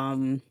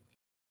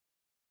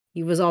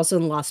 He was also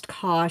in Lost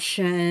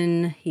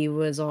Caution. He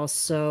was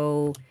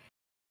also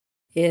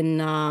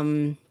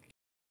in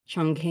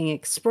Chungking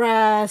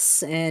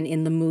Express and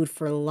In the Mood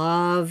for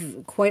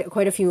Love.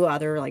 Quite a few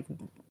other like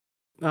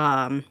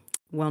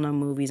well-known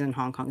movies in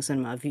Hong Kong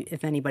cinema.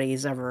 If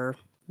anybody's ever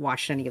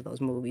watched any of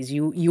those movies,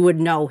 you would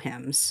know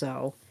him.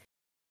 So,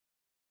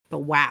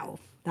 but wow,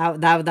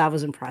 that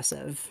was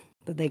impressive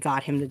that they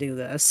got him to do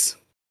this.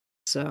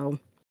 So,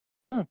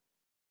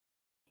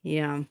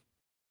 yeah.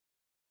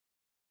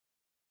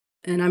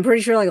 And I'm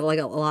pretty sure like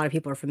a lot of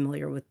people are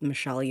familiar with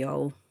Michelle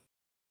Yeoh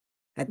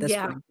at this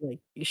point. Like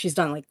she's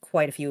done like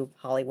quite a few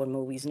Hollywood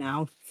movies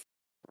now.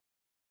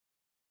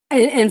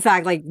 In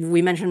fact, like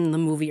we mentioned in the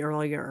movie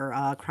earlier,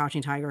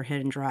 Crouching Tiger,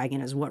 Hidden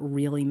Dragon is what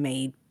really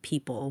made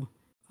people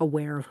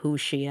aware of who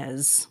she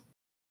is.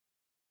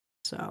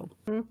 So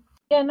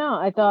yeah, no,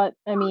 I thought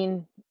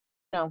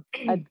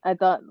I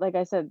thought, like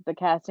I said, the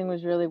casting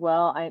was really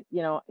well.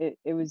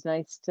 It was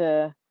nice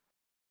to,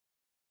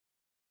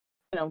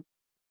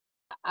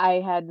 I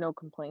had no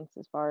complaints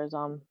as far as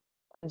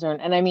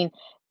concerned. And I mean,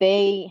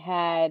 they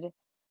had,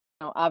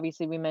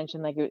 obviously we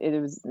mentioned like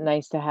it was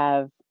nice to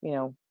have,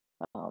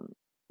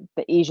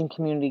 the Asian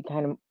community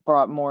kind of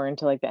brought more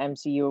into like the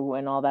MCU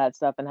and all that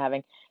stuff, and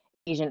having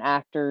Asian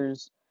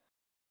actors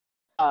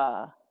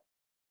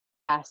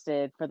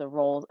casted for the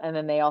roles, and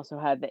then they also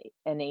had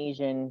an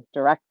Asian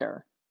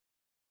director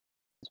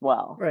as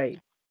well. right.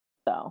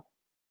 So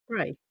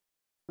Right.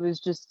 it was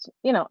just,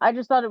 I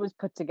just thought it was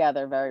put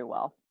together very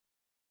well.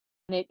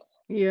 And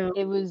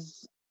it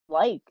was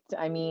liked.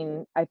 I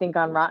mean, I think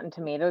on Rotten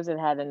Tomatoes it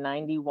had a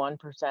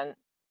 91%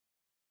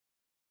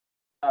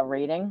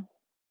 rating.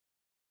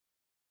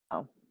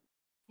 Oh.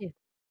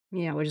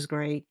 Yeah, which is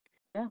great.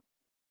 Yeah.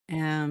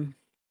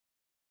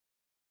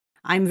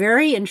 I'm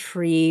very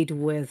intrigued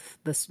with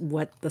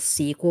what the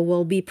sequel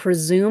will be.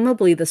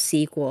 Presumably the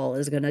sequel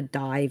is going to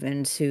dive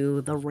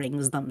into the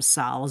rings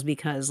themselves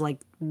because like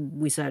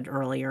we said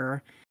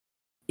earlier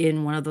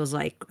in one of those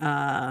like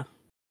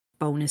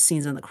bonus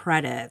scenes in the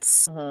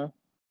credits,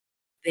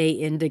 they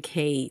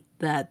indicate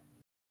that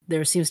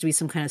there seems to be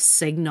some kind of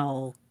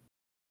signal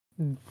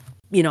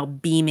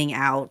beaming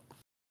out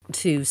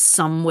to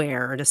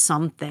somewhere to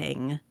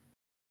something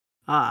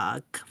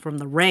from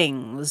the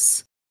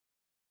rings.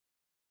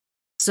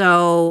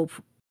 So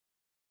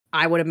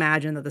I would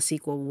imagine that the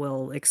sequel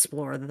will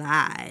explore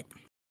that.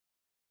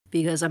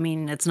 Because I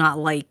mean, it's not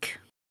like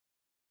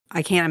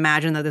I can't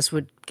imagine that this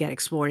would get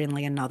explored in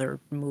like another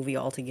movie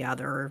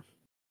altogether.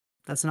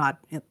 That's not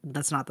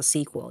the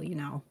sequel,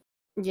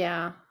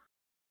 Yeah.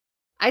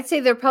 I'd say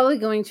they're probably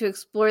going to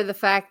explore the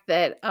fact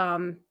that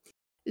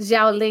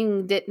Xiao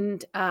Ling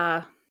didn't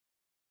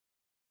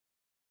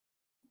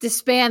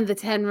disband the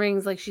 10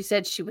 rings like she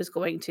said she was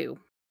going to.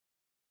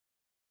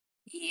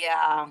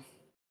 Yeah.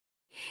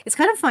 It's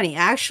kind of funny.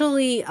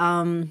 Actually,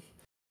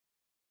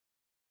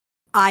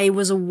 I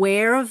was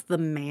aware of the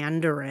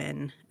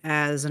Mandarin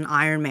as an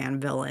Iron Man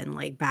villain,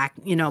 like back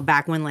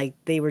when like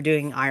they were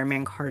doing Iron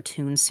Man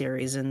cartoon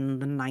series in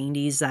the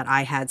 90s that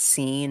I had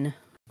seen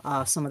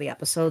some of the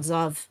episodes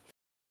of.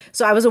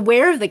 So I was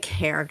aware of the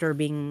character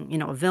being,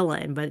 a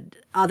villain, but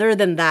other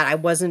than that, I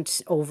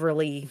wasn't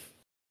overly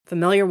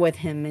familiar with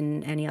him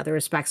in any other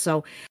respect.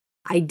 So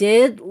I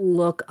did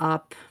look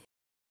up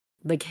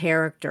the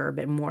character a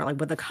bit more, like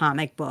what the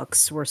comic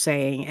books were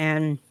saying,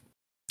 and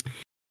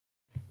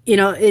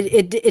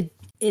it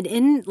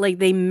in like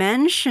they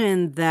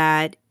mentioned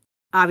that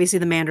obviously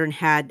the Mandarin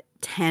had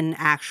 10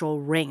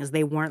 actual rings.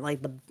 They weren't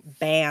like the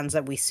bands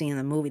that we see in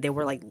the movie. They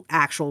were like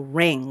actual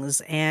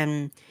rings,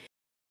 and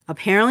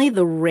apparently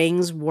the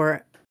rings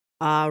were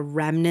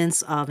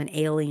remnants of an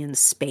alien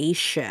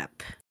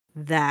spaceship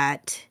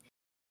that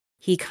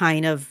he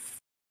kind of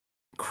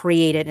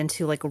created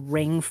into like a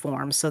ring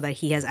form so that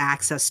he has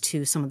access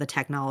to some of the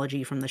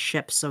technology from the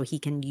ship so he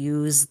can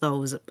use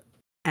those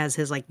as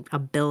his like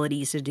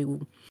abilities to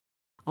do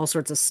all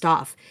sorts of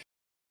stuff.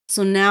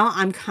 So now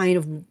I'm kind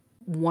of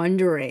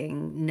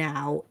wondering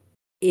now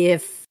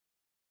if,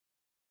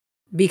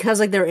 because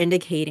like they're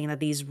indicating that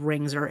these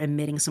rings are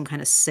emitting some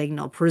kind of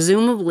signal,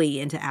 presumably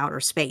into outer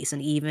space,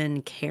 and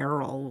even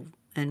Carol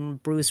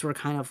and Bruce were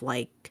kind of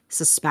like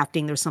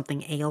suspecting there's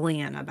something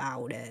alien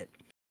about it.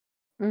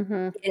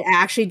 Mm-hmm. It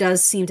actually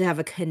does seem to have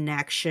a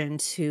connection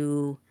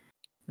to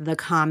the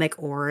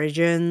comic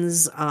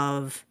origins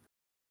of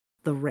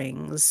the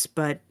rings,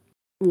 but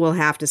we'll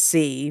have to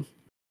see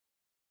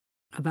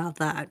about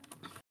that,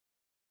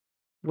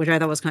 which I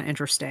thought was kind of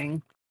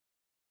interesting.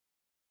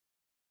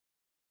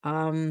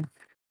 And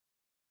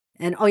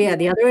oh yeah,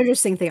 the other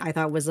interesting thing I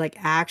thought was like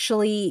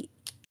actually,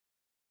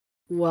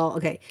 well,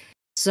 okay,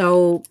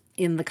 so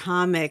in the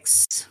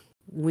comics,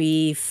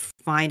 we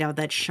find out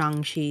that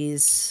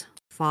Shang-Chi's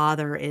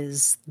father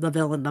is the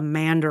villain, the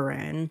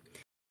Mandarin.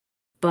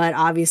 But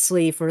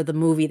obviously for the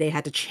movie, they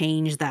had to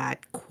change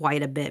that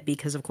quite a bit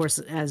because, of course,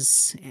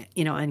 as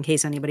you know, in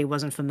case anybody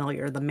wasn't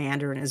familiar, the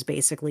Mandarin is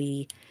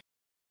basically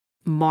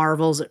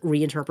Marvel's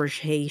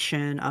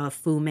reinterpretation of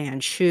Fu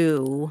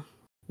Manchu,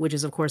 which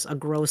is, of course, a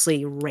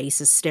grossly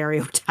racist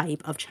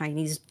stereotype of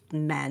Chinese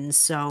men.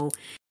 So,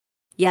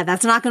 yeah,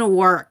 that's not going to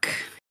work.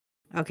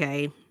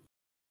 Okay.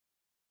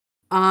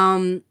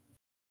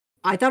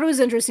 I thought it was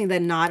interesting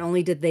that not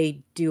only did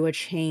they do a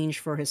change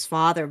for his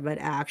father, but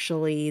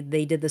actually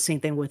they did the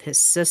same thing with his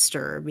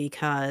sister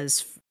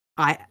because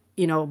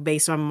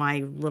based on my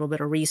little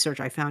bit of research,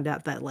 I found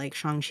out that like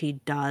Shang-Chi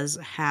does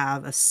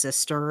have a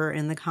sister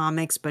in the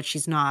comics, but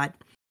she's not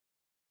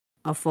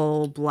a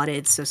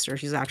full-blooded sister.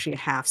 She's actually a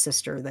half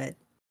sister that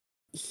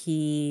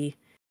they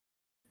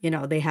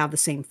have the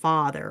same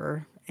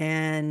father,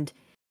 and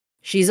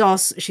she's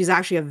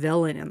actually a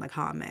villain in the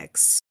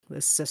comics,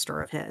 this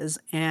sister of his,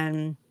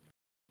 and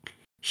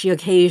she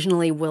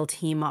occasionally will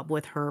team up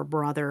with her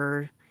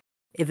brother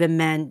if it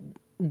meant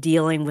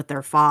dealing with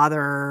their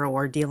father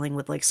or dealing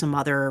with like some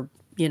other,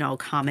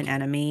 common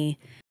enemy.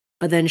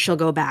 But then she'll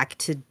go back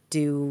to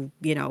do,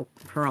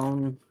 her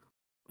own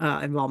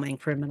involvement in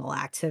criminal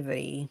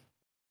activity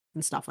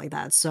and stuff like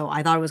that. So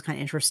I thought it was kind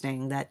of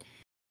interesting that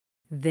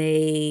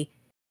they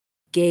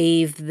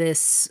gave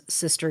this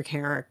sister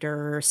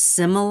character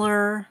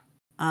similar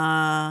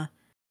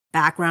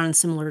background and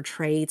similar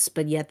traits,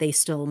 but yet they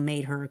still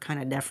made her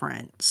kind of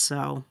different.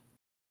 So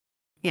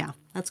yeah,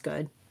 that's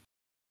good.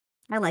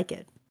 I like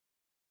it.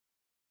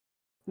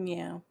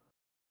 Yeah,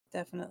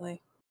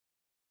 definitely.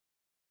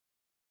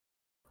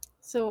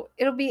 So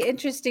it'll be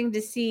interesting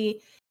to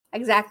see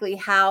exactly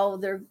how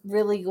they're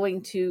really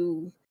going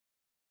to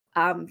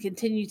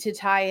continue to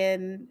tie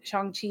in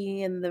Shang-Chi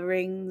and the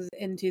rings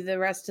into the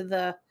rest of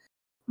the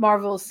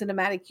Marvel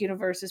Cinematic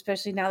Universe,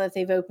 especially now that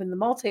they've opened the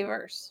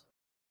multiverse.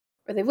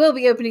 Or they will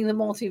be opening the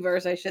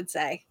multiverse, I should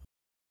say.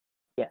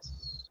 Yes.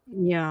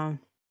 Yeah.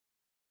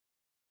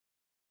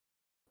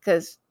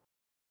 Because,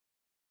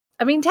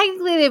 I mean,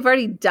 technically they've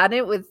already done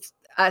it with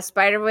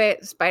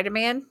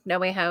Spider-Man No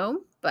Way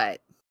Home,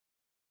 but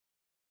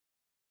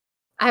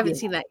I haven't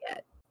seen that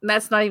yet. And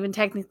that's not even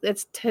technically,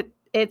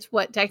 it's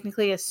what,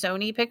 technically a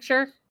Sony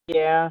picture?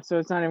 Yeah, so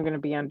it's not even going to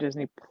be on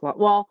Disney Plus.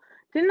 Well,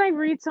 didn't I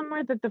read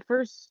somewhere that the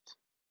first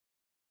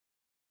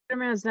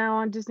Spider-Man is now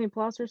on Disney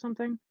Plus or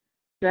something?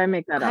 Did I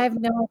make that up? I have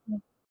no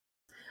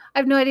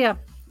idea.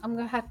 I'm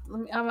gonna have.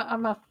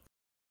 I'm gonna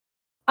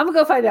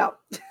go find out.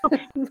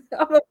 Okay.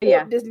 I'm gonna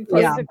Yeah, Disney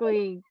Plus.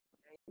 basically,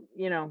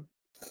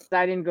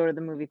 I didn't go to the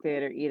movie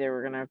theater either.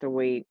 We're gonna have to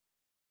wait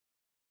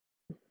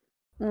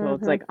till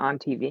it's like on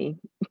TV.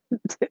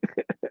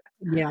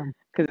 Yeah.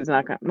 Because it's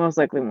not gonna, most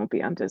likely won't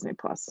be on Disney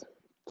Plus,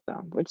 so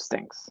which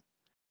stinks.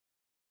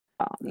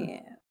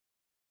 Yeah.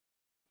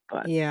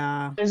 But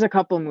Yeah. there's a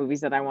couple of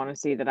movies that I want to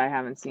see that I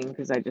haven't seen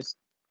because I just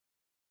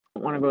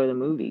don't want to go to the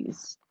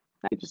movies.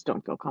 I just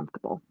don't feel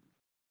comfortable.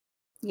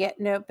 Yeah.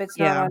 Nope. It's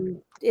Yeah. not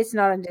on. It's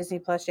not on Disney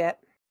Plus yet.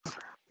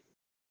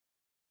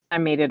 I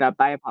made it up.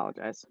 I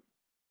apologize.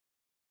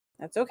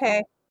 That's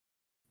okay.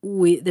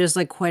 there's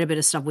like quite a bit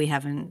of stuff we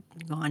haven't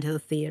gone to the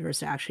theaters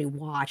to actually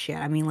watch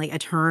yet. I mean, like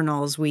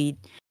Eternals,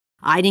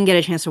 I didn't get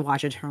a chance to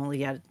watch Eternals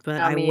yet, but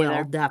Not I me will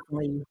either.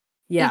 definitely.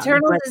 Yeah,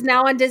 Eternals but is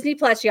now on Disney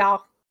Plus,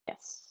 y'all.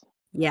 Yes.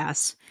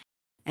 yes,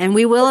 and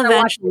we will I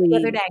watched it the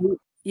other eventually. day.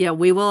 Yeah,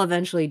 we will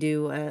eventually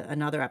do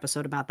another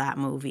episode about that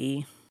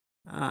movie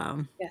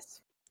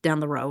Yes. down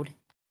the road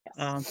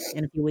Yes.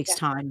 in a few weeks' Yeah.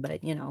 time. But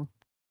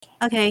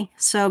okay.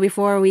 So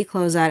before we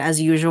close out, as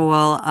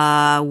usual,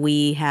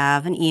 we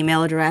have an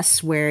email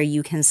address where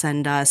you can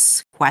send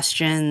us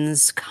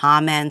questions,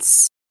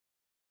 comments,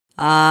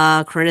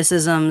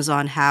 criticisms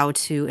on how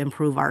to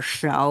improve our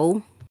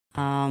show.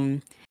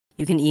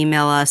 You can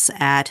email us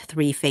at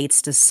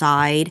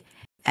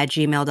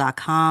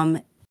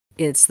threefatesdecide@gmail.com.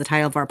 It's the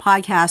title of our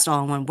podcast,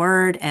 all in one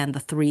word, and the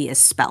 3 is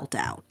spelt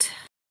out.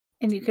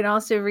 And you can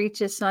also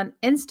reach us on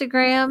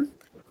Instagram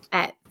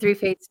at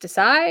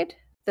 3fatesdecide.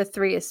 The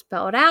 3 is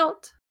spelled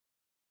out.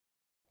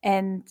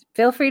 And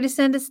feel free to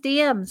send us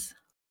DMs.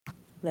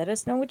 Let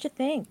us know what you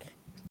think.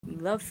 We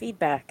love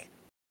feedback.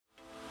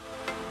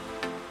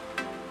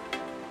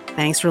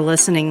 Thanks for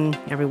listening,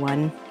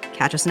 everyone.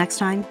 Catch us next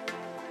time.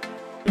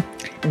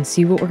 And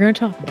see what we're going to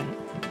talk about.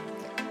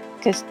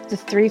 Because the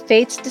 3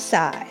 fates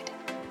decide.